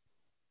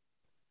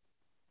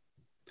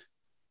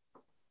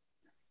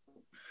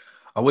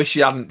 I wish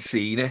you hadn't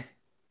seen it.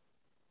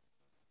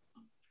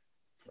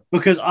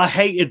 Because I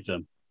hated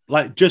them,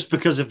 like just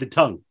because of the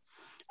tongue.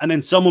 And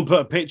then someone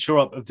put a picture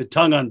up of the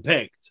tongue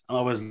unpicked, and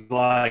I was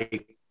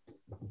like,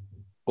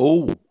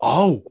 Oh,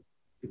 I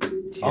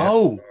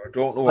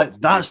don't know. Like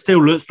that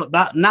still looks like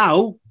that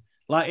now.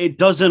 Like it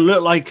doesn't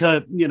look like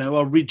a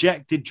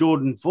rejected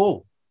Jordan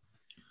 4.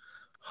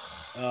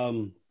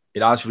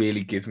 It has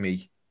really given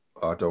me.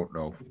 I don't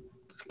know.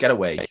 Get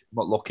away. I'm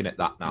not looking at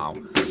that now.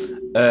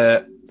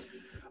 A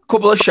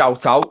couple of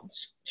shout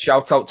outs.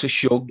 Shout out to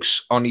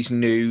Shugs on his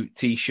new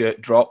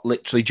t-shirt drop.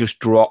 Literally just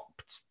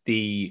dropped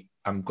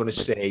I'm going to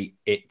say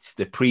it's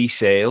the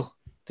pre-sale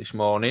this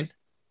morning.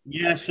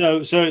 Yeah,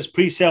 so it's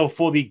pre-sale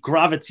for the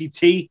Gravity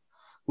tee,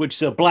 which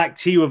is a black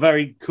tee with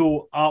very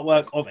cool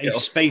artwork of a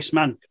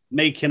spaceman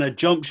making a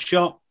jump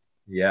shot.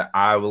 Yeah,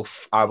 I will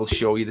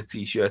show you the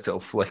t-shirt. It'll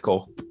flick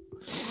up.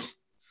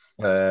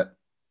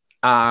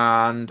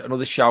 And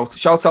another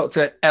shout out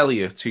to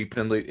Elliot, Hooping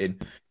and Luton.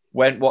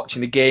 Went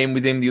watching the game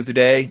with him the other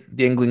day,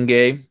 the England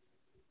game.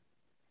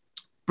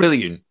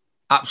 Brilliant,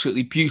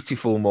 absolutely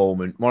beautiful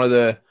moment. One of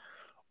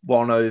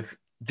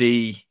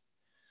the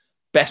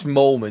best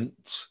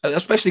moments,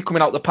 especially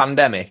coming out of the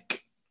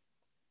pandemic.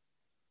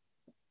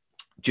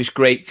 Just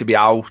great to be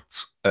out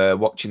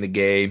watching the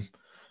game,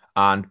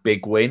 and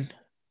big win,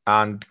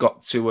 and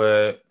got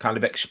to kind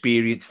of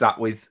experience that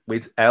with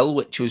Elle,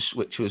 which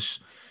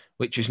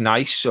was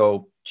nice.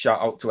 So shout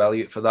out to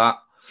Elliot for that.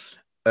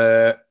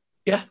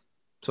 Yeah,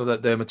 so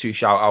they're my two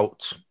shout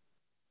outs.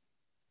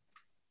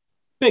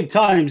 Big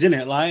times, isn't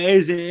it? Like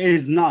it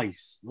is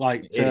nice,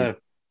 like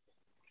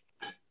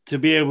to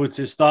be able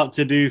to start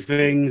to do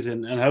things,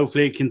 and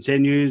hopefully it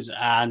continues,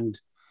 and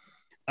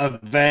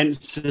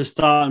events are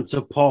starting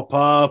to pop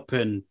up,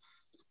 and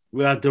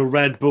we had the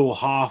Red Bull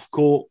half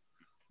court,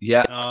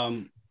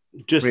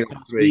 just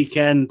last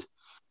weekend,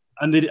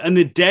 and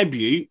the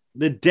debut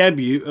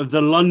of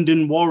the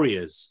London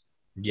Warriors,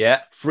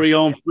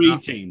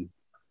 3-on-3 team,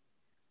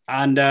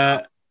 and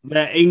their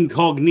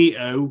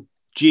incognito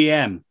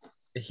GM,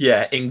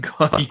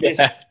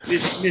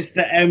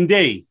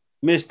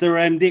 Mr.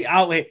 MD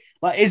out here,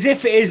 like as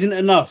if it isn't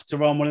enough to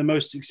run one of the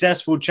most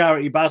successful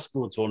charity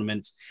basketball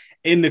tournaments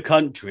in the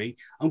country.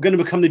 I'm going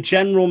to become the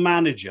general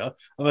manager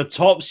of a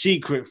top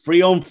secret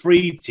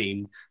 3-on-3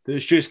 team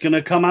that's just going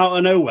to come out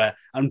of nowhere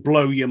and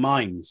blow your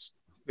minds.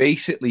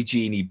 Basically,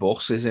 Genie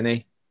Bus, isn't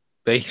he?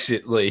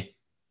 Basically.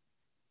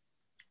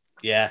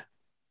 Yeah.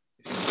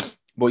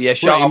 But yeah,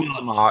 shout out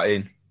to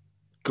Martin.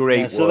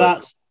 Great work.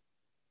 So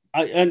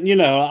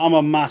I'm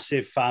a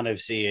massive fan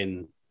of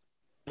seeing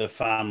the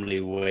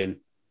family win.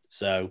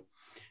 So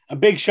a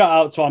big shout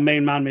out to our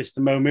main man, Mr.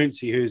 Mo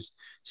Muncy, who's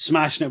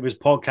smashing it with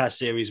his podcast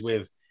series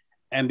with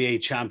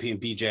NBA champion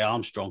BJ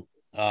Armstrong.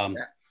 I've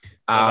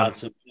had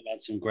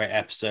some great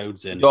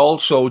episodes. And he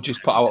also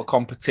just put out a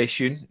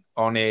competition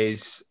on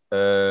his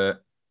Insta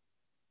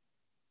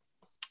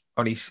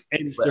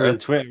and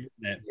Twitter, isn't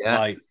it?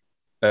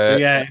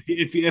 Yeah.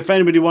 If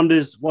anybody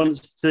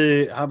wants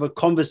to have a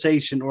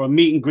conversation or a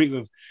meet and greet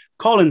with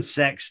Colin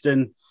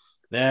Sexton,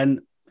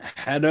 then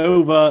head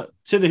over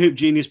to the Hoop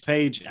Genius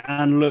page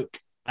and look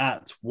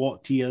at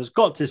what he has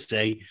got to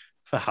say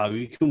for how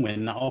you can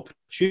win that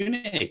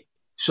opportunity.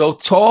 So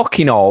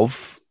talking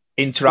of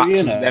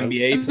interactions with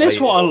NBA players. This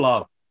is what I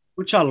love,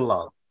 which I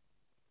love.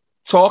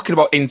 Talking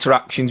about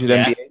interactions with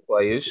NBA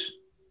players.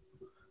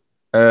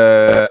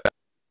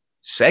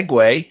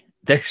 Segue.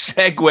 The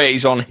segue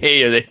is on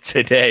here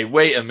today.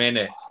 Wait a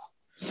minute.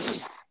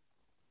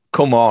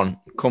 Come on.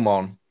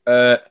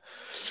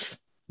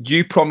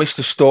 You promised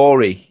a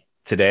story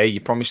today.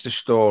 You promised a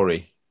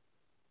story.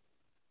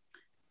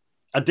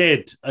 I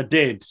did.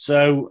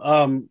 So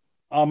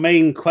our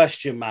main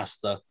question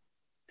master,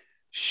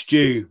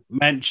 Stu,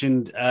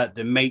 mentioned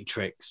The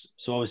Matrix.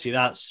 So obviously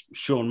that's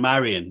Sean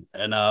Marion.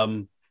 And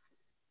I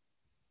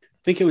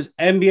think it was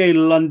NBA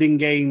London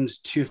Games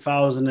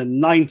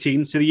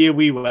 2019. So the year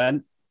we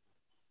went.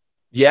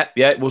 Yeah,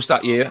 it was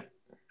that year.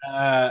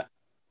 I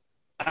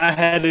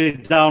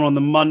headed down on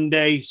the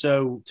Monday,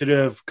 so to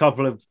do a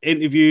couple of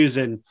interviews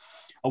and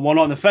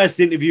whatnot. The first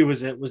interview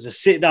was a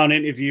sit-down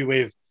interview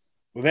with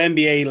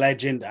NBA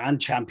legend and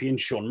champion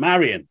Sean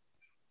Marion.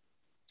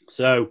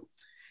 So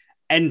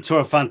enter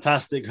a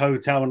fantastic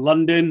hotel in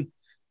London,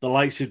 the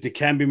likes of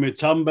Dikembe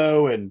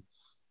Mutombo and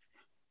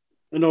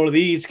all of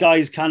these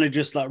guys kind of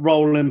just like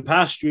rolling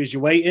past you as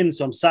you're waiting.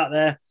 So I'm sat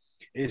there.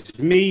 It's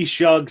me,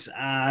 Shugs,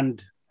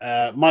 and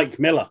Mike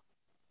Miller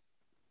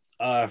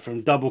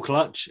from Double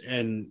Clutch,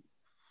 and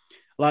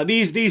like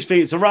these things,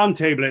 it's a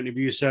roundtable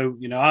interview. So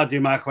I do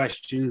my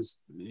questions,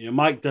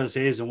 Mike does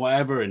his and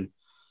whatever, and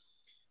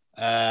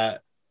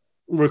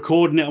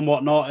recording it and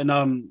whatnot.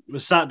 And we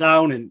sat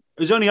down, and it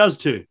was only us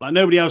two, like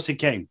nobody else had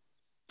came.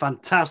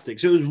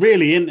 Fantastic. So it was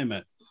really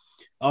intimate.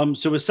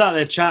 So we sat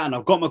there chatting.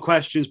 I've got my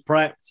questions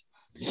prepped.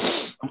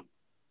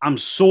 I'm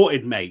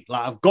sorted, mate.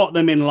 Like I've got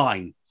them in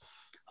line.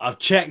 I've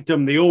checked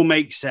them. They all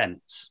make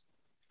sense.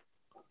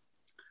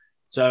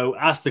 So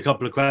asked a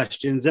couple of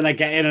questions, then I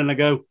get in and I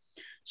go,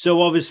 so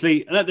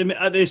obviously, and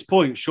at this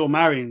point, Sean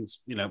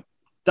Marion's,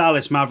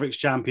 Dallas Mavericks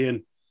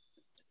champion.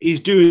 He's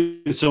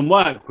doing some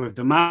work with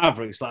the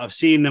Mavericks. Like I've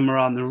seen them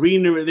around the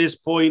arena at this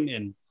point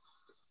and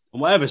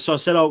whatever. So I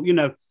said, oh,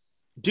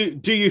 do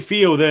you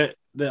feel that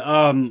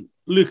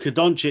Luka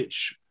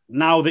Doncic,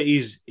 now that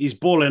he's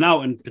balling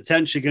out and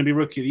potentially going to be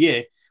Rookie of the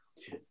Year,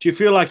 do you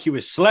feel like he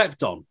was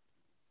slept on?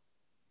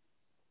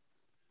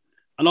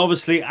 And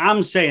obviously,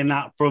 I'm saying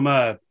that from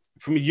a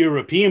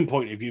European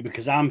point of view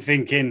because I'm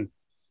thinking,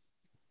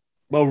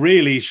 well,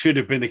 really, should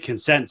have been the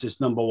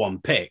consensus number one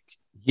pick.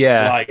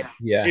 Yeah,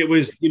 It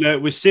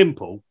was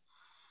simple.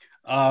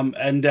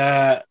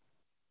 And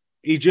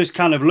he just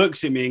kind of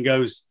looks at me and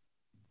goes,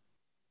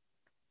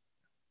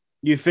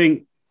 "You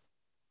think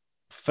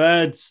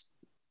Ferd's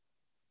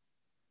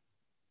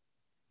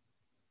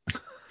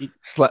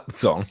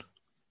slept on?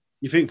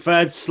 You think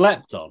Ferd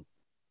slept on?"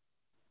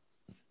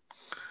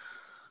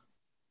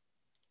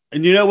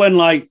 And when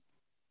like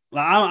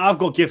I've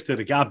got gifted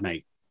a gab,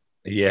 mate.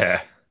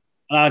 Yeah.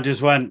 And I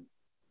just went,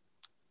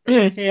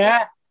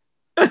 yeah.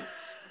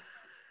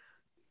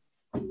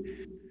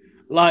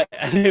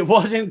 And it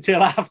wasn't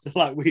until after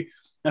I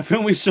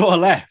think we sort of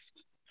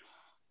left.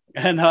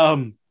 And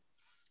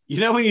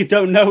when you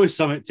don't know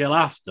something till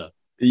after.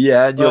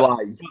 Yeah, and you're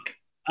like,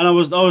 and I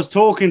was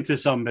talking to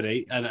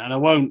somebody, and I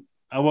won't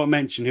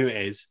mention who it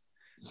is.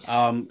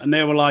 And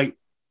they were like,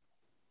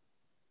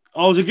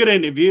 "Oh, it was a good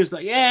interview." It's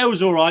like, "Yeah, it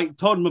was all right."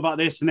 Told them about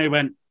this, and they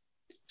went,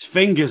 "His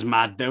finger's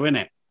mad, though, isn't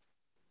it?"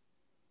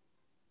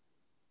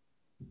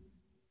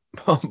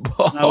 And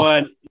I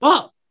went,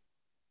 "What?"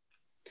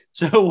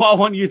 So what I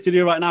want you to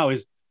do right now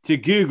is to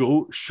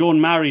Google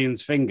Sean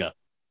Marion's finger.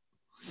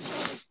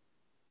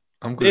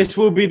 This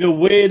will be the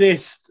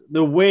weirdest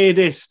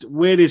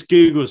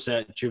Google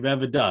search you've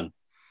ever done.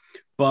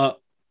 But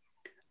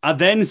I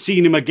then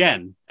seen him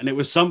again, and it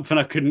was something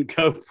I couldn't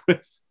cope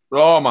with.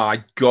 Oh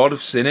my God,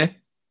 I've seen it.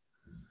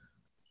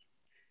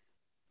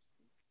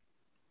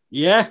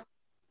 Yeah.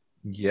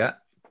 Yeah.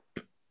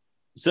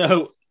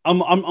 So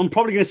I'm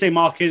probably going to say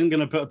Mark isn't going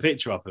to put a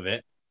picture up of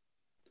it.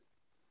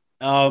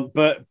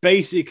 But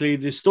basically,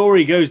 the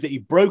story goes that he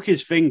broke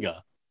his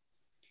finger.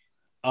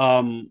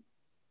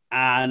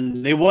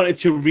 And they wanted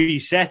to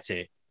reset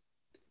it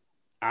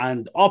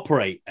and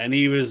operate. And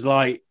he was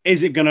like,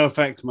 "Is it going to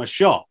affect my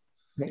shot?"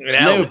 And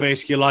they were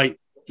basically like,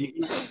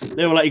 you're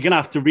going to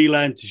have to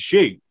relearn to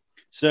shoot.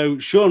 So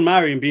Sean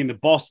Marion, being the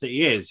boss that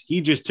he is, he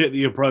just took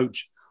the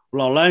approach,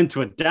 well, I'll learn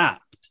to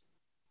adapt.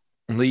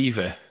 Leave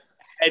it.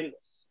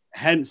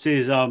 Hence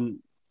his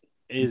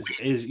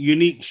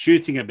unique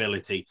shooting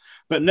ability.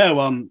 But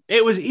no,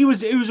 he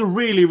was a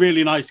really,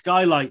 really nice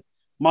guy. Like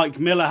Mike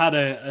Miller had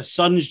a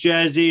Suns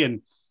jersey,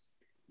 and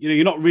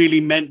you're not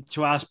really meant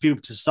to ask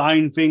people to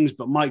sign things,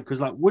 but Mike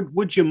was like,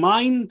 would you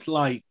mind?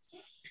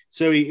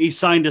 So he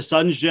signed a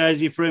Suns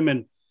jersey for him.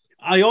 And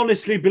I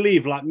honestly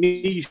believe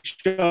me,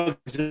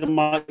 Shugs, and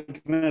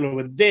Mike Miller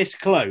were this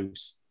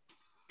close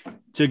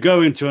to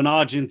going to an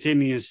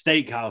Argentinian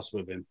steakhouse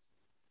with him.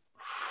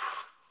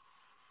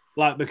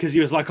 Because he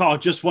was like, "Oh, I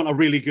just want a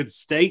really good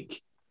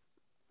steak."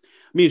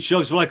 Me and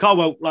Shugs were like, "Oh,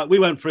 well, we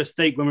went for a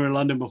steak when we were in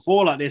London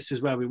before. This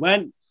is where we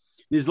went." And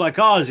he's like,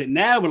 "Oh, is it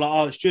now?" We're like,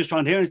 "Oh, it's just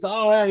around here." And he's like,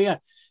 "Oh, yeah."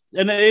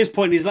 And at this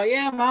point, he's like,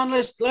 "Yeah, man,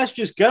 let's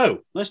just go.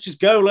 Let's just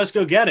go. Let's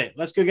go get it.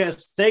 Let's go get a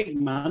steak,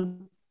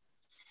 man.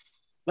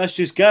 Let's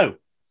just go."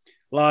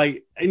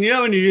 And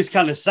when you just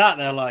kind of sat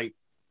there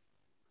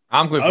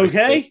I'm going for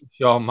okay,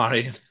 Sean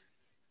Marion.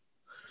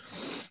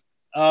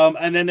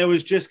 And then there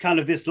was just kind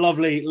of this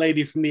lovely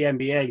lady from the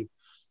NBA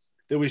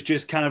that was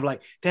just kind of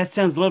like, "That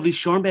sounds lovely,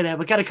 Sean, but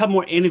we got a couple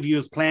more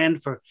interviews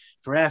planned for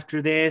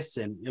after this."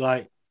 And you're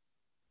like,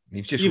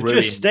 you've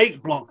just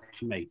steak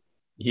blocked me.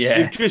 Yeah.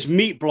 You've just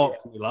meat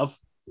blocked me, love.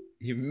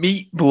 You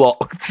meat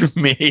blocked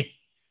me.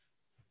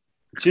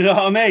 Do you know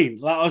what I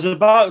mean? I was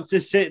about to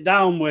sit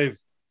down with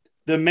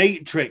the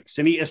Matrix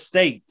and eat a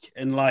steak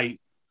and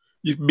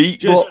you've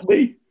meat blocked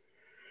me.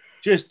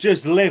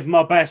 Just live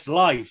my best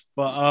life.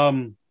 But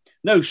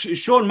no,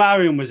 Sean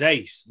Marion was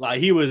ace.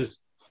 He was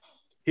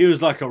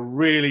like a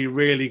really,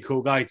 really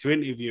cool guy to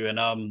interview.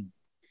 And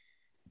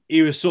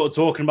he was sort of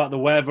talking about the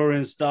weather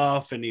and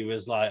stuff. And he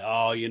was like,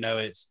 "Oh,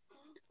 it's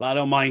I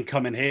don't mind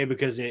coming here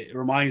because it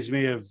reminds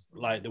me of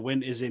the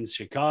winters in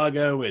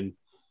Chicago." And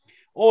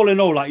all in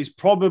all, that was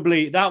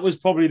probably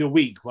the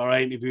week where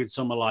I interviewed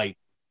some of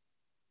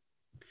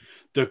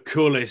the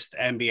coolest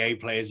NBA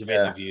players I've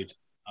interviewed.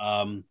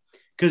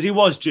 Because he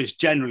was just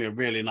generally a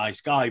really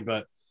nice guy.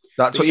 But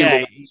that's what you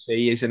love to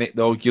see, isn't it,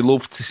 though? You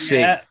love to see.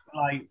 Yeah,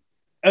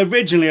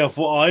 originally I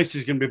thought, "Oh, this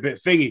is going to be a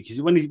bit thingy,"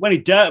 because when he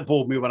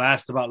dirtballed me when I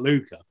asked about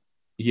Luka.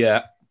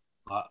 Yeah.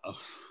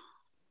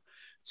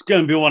 It's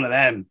going to be one of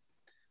them.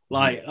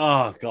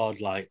 Oh, God,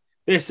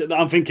 this,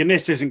 I'm thinking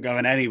this isn't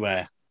going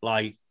anywhere.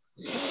 But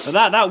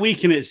that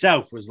week in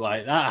itself was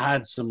that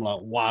had some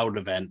wild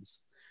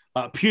events.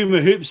 Puma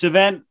Hoops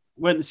event,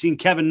 went and seen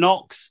Kevin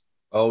Knox.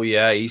 Oh,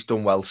 yeah, he's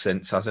done well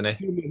since, hasn't he?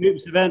 Puma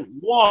Hoops event.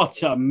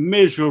 What a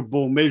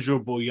miserable,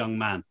 miserable young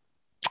man.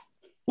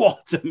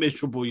 What a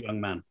miserable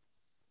young man.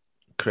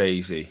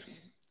 Crazy.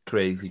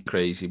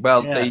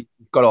 Well, he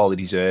got all he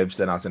deserves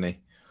then, hasn't he?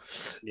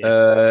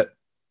 Yeah.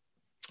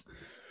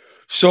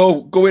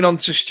 So going on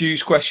to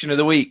Stu's question of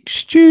the week.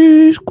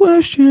 Stu's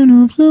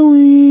question of the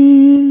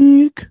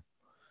week.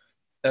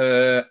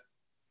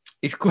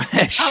 His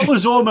question. That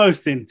was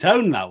almost in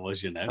tone. That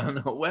was, you know. I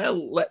know.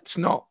 Well, let's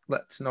not.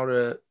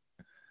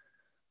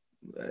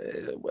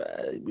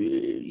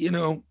 You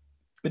know,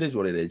 it is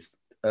what it is.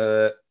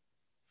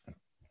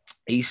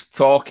 He's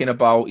talking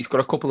about. He's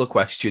got a couple of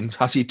questions,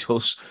 as he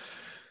does.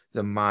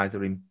 The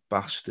mithering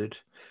bastard.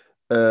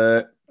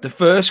 The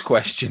first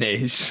question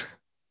is: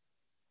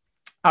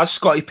 as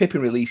Scottie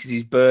Pippen releases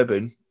his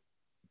bourbon,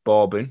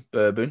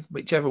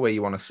 whichever way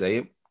you want to say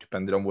it,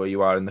 depending on where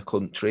you are in the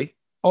country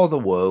or the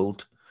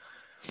world,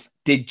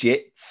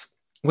 digits,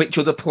 which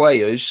other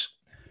players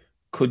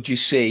could you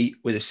see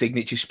with a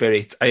signature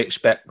spirit? I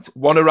expect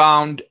one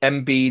around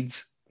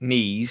Embiid's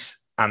knees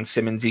and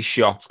Simmons'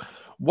 shot.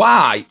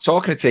 Why?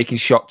 Talking of taking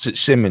shots at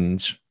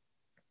Simmons,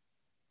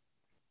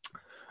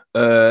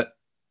 why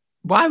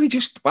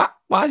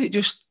is it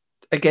just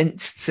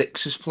against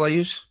Sixers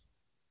players?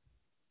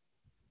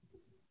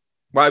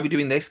 Why are we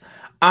doing this?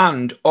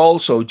 And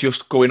also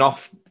just going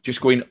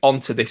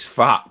onto this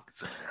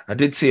fact, I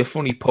did see a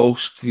funny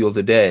post the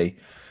other day.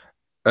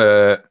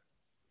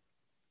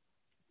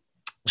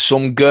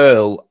 Some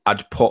girl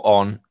had put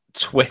on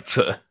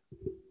Twitter.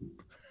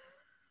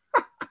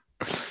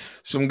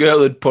 Something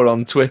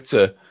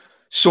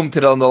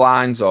on the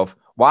lines of,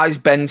 why is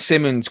Ben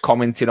Simmons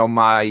commenting on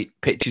my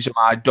pictures of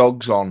my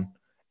dogs on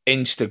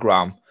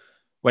Instagram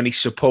when he's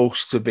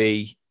supposed to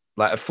be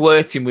like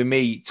flirting with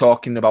me,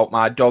 talking about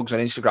my dogs on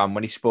Instagram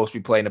when he's supposed to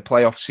be playing a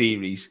playoff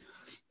series?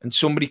 And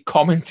somebody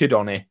commented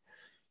on it,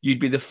 you'd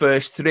be the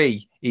first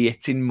 3 he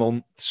hit in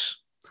months.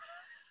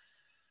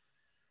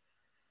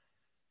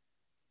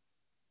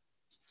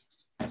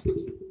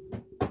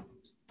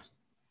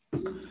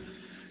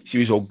 She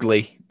was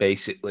ugly,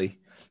 basically.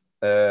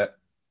 I'm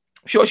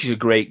sure she's a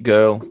great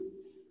girl.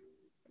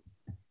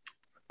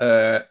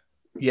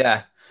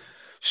 Yeah.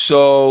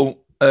 So,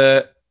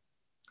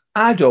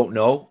 I don't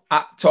know.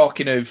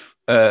 Talking of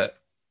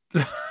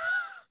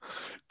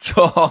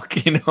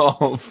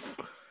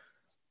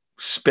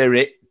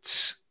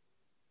spirits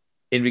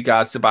in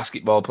regards to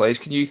basketball players,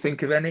 can you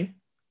think of any?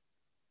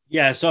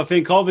 Yeah, so I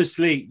think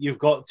obviously you've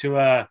got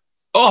to...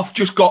 I've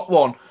just got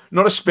one.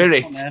 Not a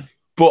spirit,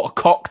 but a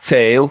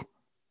cocktail.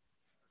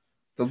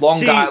 The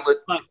Long Island...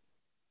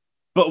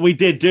 But we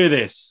did do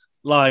this.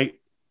 Go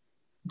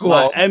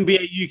on.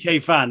 NBA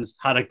UK fans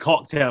had a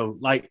cocktail.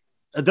 I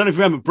don't know if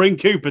you remember, Bryn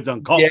Cooper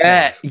done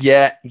cocktails.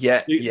 Yeah.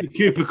 The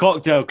Cooper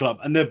Cocktail Club.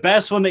 And the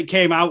best one that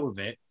came out of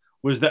it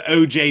was the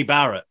OJ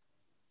Barrett.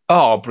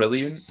 Oh,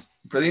 brilliant.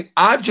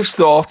 I've just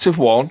thought of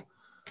one.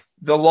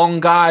 The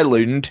Long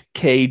Island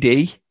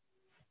KD.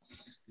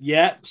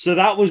 Yeah, so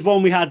that was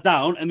one we had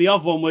down. And the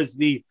other one was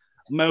the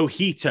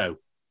Mojito.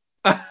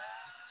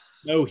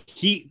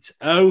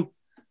 Mojito.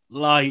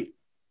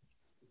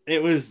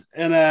 It was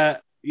in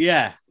a...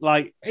 Yeah,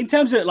 in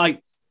terms of I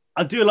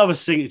do love a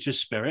signature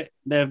spirit.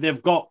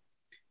 They've got,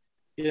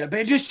 but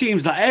it just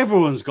seems like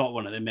everyone's got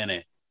one at the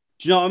minute.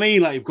 Do you know what I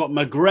mean? You've got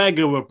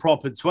McGregor with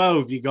proper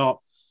 12. You got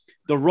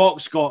The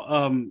Rock's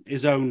got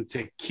his own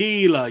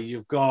tequila.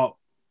 You've got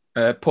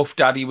Puff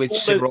Daddy with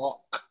Ciroc.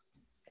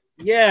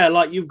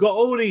 Yeah, you've got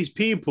all these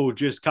people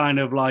just kind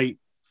of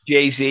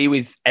Jay-Z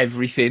with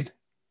everything.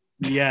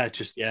 Yeah,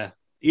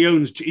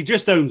 he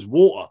just owns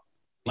water,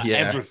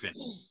 everything.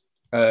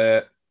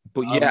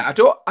 But yeah,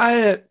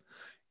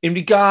 in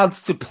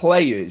regards to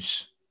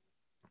players,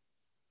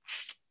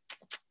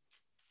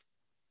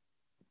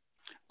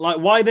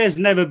 why there's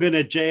never been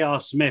a J.R.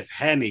 Smith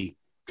Henny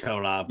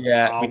collab.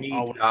 Yeah, we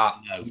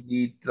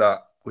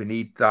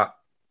need that.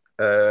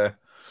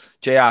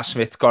 J.R.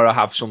 Smith's got to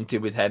have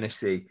something with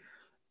Hennessy.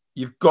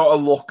 You've got to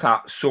look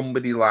at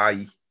somebody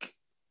like,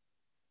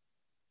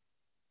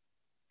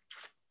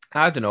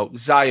 I don't know,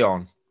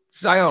 Zion.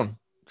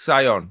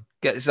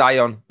 Get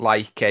Zion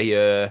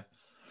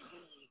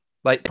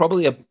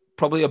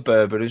probably a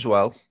bourbon as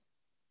well,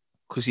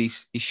 because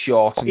he's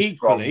short and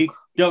equally strong.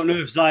 Don't know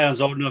if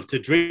Zion's old enough to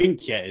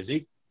drink yet, is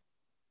he?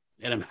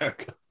 In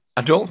America,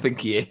 I don't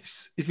think he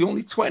is. Is he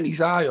only 20?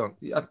 Zion.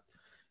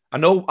 I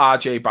know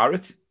RJ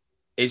Barrett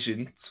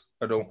isn't.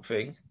 I don't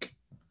think.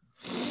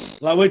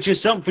 Which is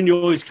something you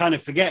always kind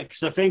of forget,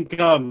 because I think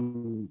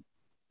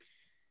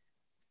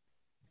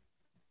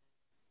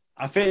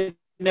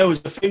there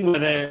was a thing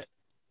where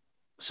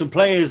some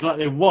players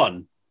they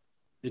won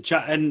the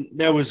chat, and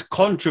there was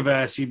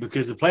controversy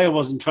because the player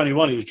wasn't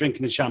 21; he was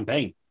drinking the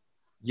champagne.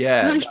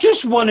 Yeah, he's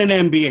just won an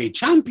NBA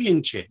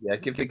championship. Yeah,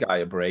 give the guy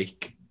a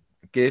break.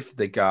 Give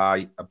the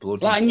guy a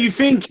bloody. And you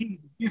think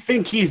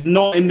he's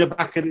not in the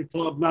back of the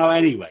club now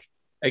anyway?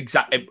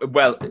 Exactly.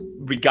 Well,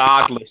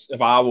 regardless of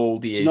how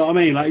old he is. Do you know what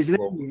I mean? He's an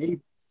NBA.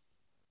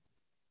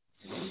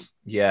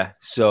 Yeah.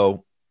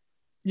 So.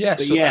 Yeah.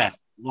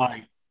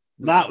 But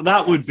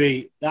that would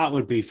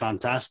be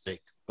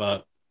fantastic.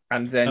 But.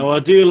 And then I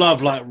do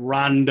love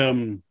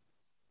random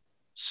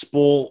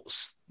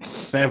sports,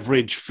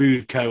 beverage,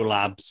 food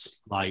collabs.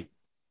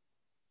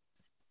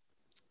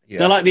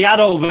 They're like the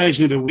adult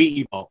version of the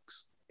Wheatie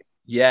box.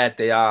 Yeah,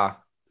 they are.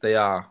 They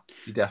are.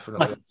 You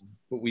definitely. Like,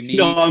 but we need. You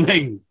know what I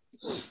mean?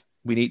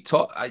 We need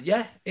to.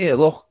 Yeah. Here,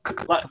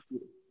 look. Like,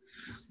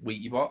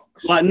 Wheatie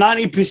box. Like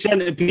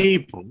 90% of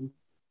people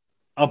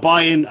are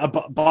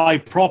buy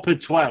proper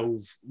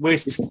 12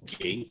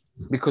 whiskey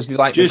because they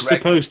like just McGregor. to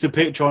post a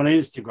picture on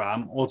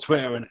Instagram or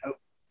Twitter and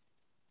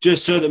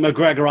just so that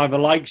McGregor either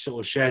likes it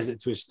or shares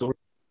it to his story.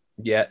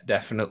 Yeah,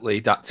 definitely.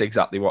 That's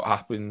exactly what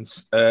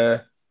happens.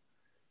 And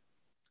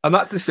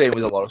that's the same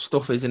with a lot of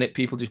stuff, isn't it?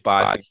 People just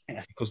buy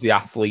things because the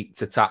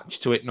athlete's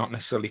attached to it, not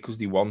necessarily because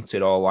they want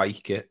it or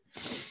like it.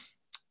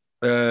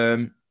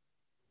 And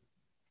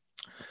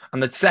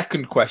the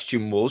second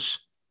question was,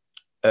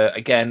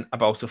 again,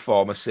 about a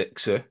former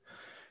Sixer.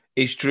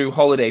 Is Drew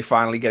Holiday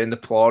finally getting the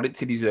plaudits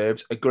he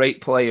deserves? A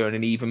great player and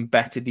an even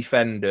better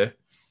defender.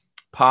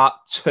 Part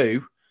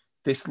 2.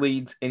 This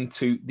leads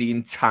into the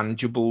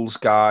intangibles,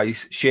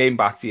 guys. Shane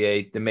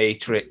Battier, The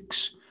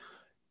Matrix.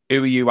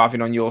 Who are you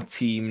having on your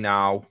team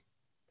now?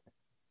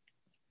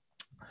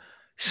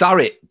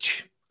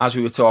 Saric, as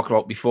we were talking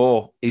about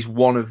before, is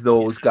one of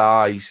those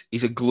guys.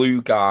 He's a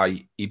glue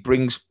guy. He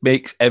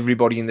makes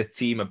everybody in the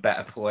team a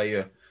better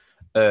player.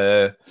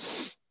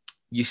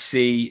 You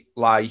see,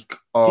 like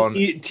on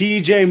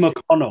TJ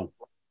McConnell.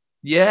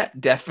 Yeah,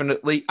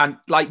 definitely. And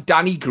like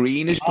Danny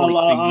Green has done it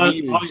for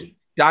years.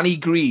 Danny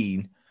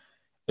Green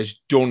has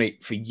done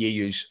it for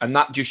years. And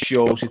that just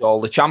shows with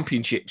all the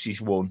championships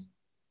he's won.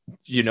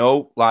 You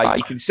know, like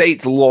you can say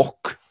it's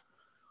luck,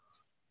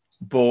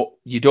 but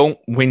you don't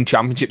win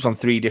championships on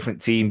 3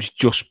 different teams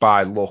just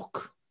by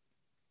luck.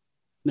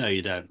 No,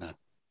 you don't.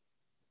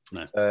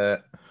 No.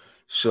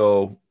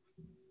 So,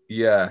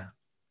 yeah,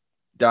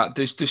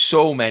 there's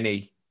so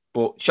many.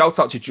 But shout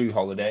out to Drew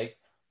Holiday.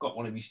 Got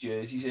one of his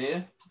jerseys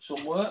here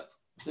somewhere.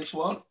 This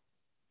one.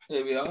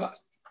 Here we are.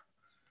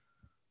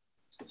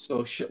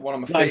 So one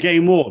of my favorites.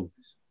 Game worn.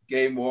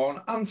 Game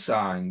worn and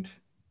signed.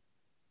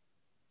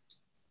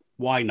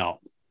 Why not?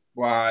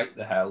 Why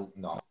the hell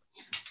not?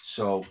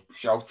 So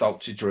shout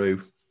out to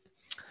Drew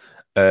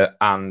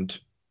and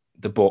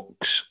the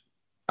Bucks.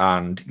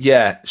 And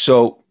yeah,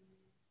 so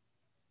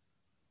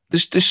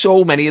there's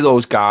so many of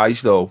those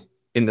guys though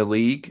in the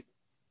league.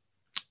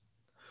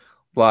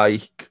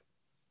 Like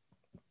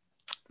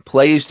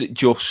players that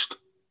just,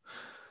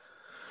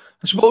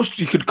 I suppose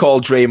you could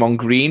call Draymond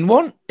Green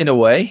one in a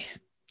way,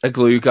 a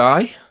glue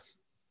guy.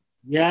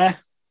 Yeah.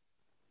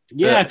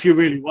 Yeah, if you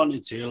really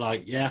wanted to,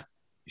 like, yeah.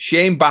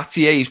 Shane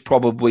Battier is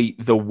probably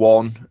the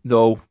one,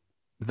 though,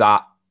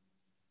 that,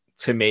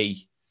 to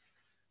me,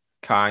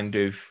 kind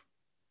of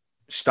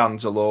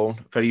stands alone.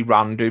 Very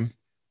random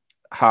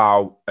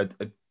how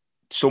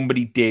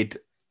somebody did,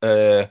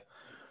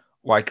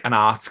 like, an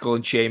article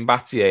on Shane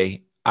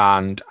Battier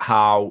and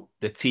how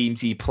the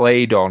teams he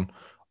played on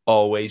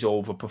always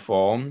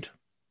overperformed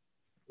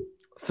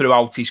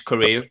throughout his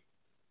career.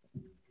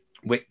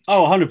 Which,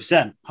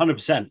 100%.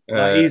 100%.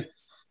 Like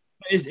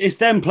it's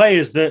them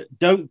players that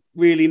don't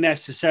really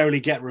necessarily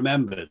get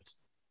remembered.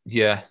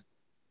 Yeah.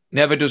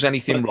 Never does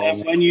anything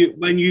wrong. When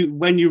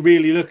you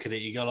really look at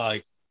it, you go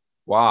like,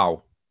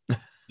 wow.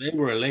 They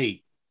were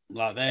elite.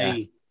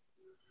 Like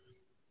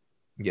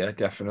Yeah,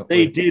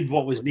 definitely. They did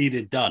what was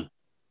needed done.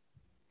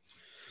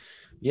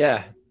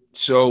 Yeah.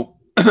 So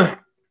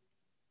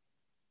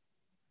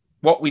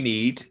what we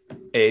need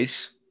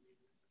is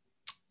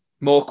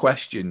more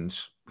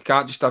questions. We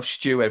can't just have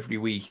Stu every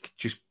week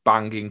just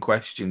banging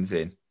questions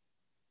in.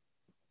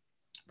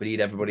 We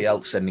need everybody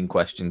else sending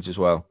questions as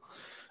well.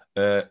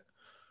 When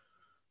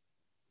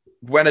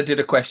I did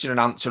a question and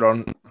answer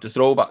on the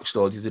Throwback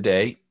Store the other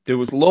day, there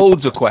was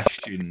loads of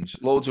questions,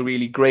 loads of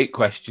really great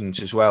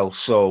questions as well.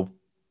 So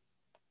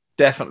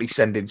definitely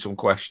send in some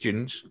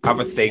questions. Have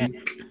a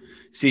think.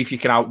 See if you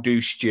can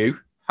outdo Stu.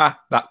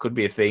 That could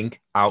be a thing.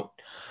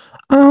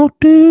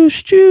 Outdo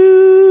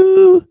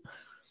Stu.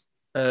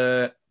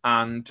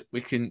 And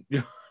we can...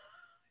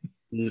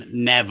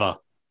 Never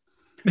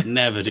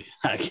do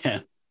that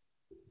again.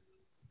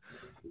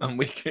 And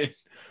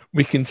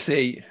we can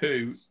see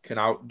who can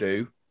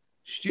outdo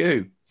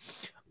Stu.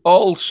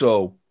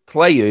 Also,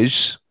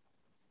 players.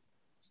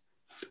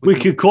 We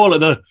could call it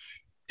the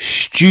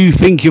Stu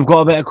think you've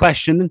got a better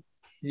question then?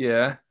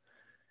 Yeah.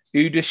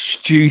 Who does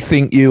Stu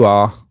think you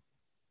are?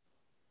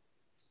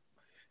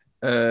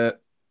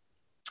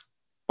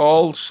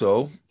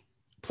 Also,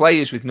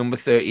 players with number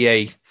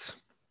 38.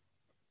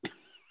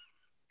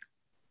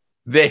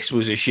 This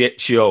was a shit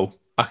show.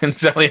 I can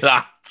tell you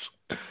that.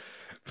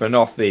 For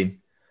nothing.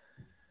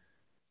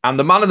 And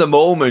the man of the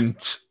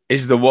moment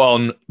is the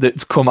one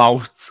that's come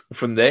out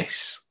from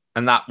this.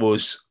 And that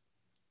was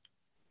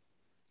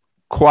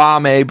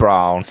Kwame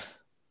Brown.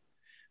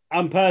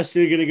 I'm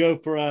personally going to go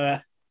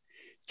for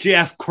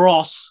Jeff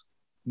Cross.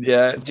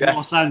 Yeah, Jeff.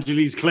 Los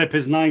Angeles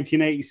Clippers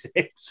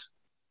 1986.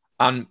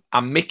 And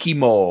Mickey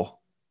Moore,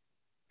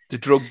 the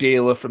drug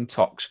dealer from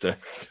Toxter,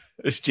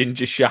 as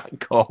Ginger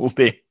Shack called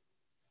him.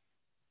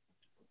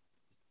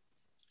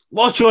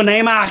 What's your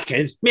name,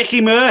 Atkins? Mickey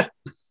Moore.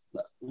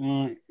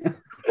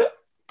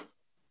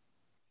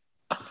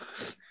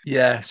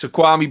 Yeah, so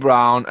Kwame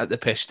Brown at the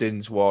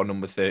Pistons wore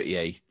number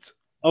 38.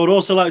 I would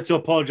also like to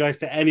apologise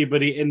to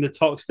anybody in the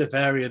Toxteth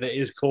area that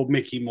is called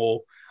Mickey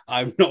Moore.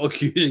 I'm not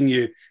accusing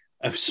you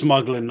of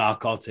smuggling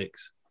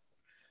narcotics.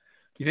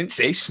 You didn't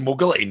say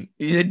smuggling.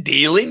 You said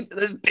dealing.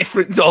 There's a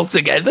difference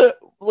altogether.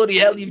 Bloody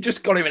hell, you've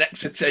just got him an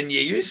extra 10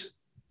 years.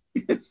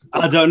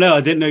 I don't know.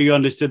 I didn't know you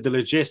understood the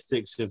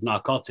logistics of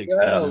narcotics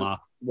there,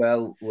 Mark.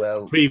 Well.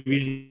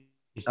 Previous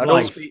I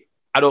don't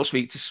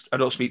speak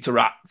to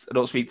rats. I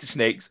don't speak to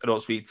snakes. I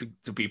don't speak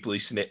to people who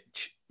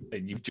snitch.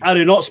 And I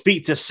do not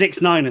speak to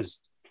 6ix9ers.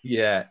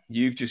 Yeah,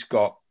 you've just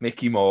got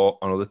Mickey Moore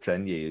another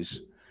 10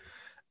 years.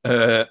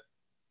 But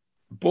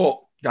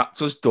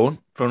that's us done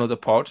for another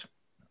pod.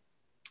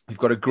 We've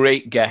got a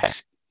great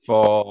guest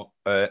for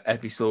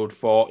episode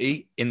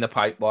 40 in the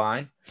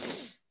pipeline.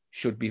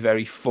 Should be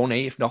very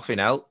funny, if nothing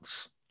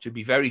else. Should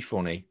be very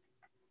funny.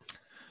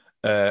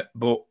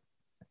 But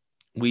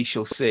we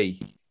shall see.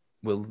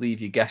 We'll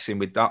leave you guessing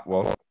with that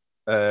one.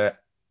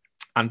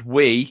 And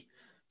we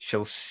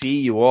shall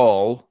see you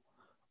all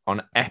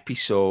on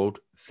episode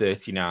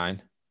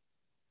 39.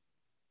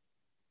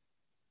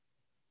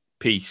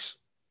 Peace.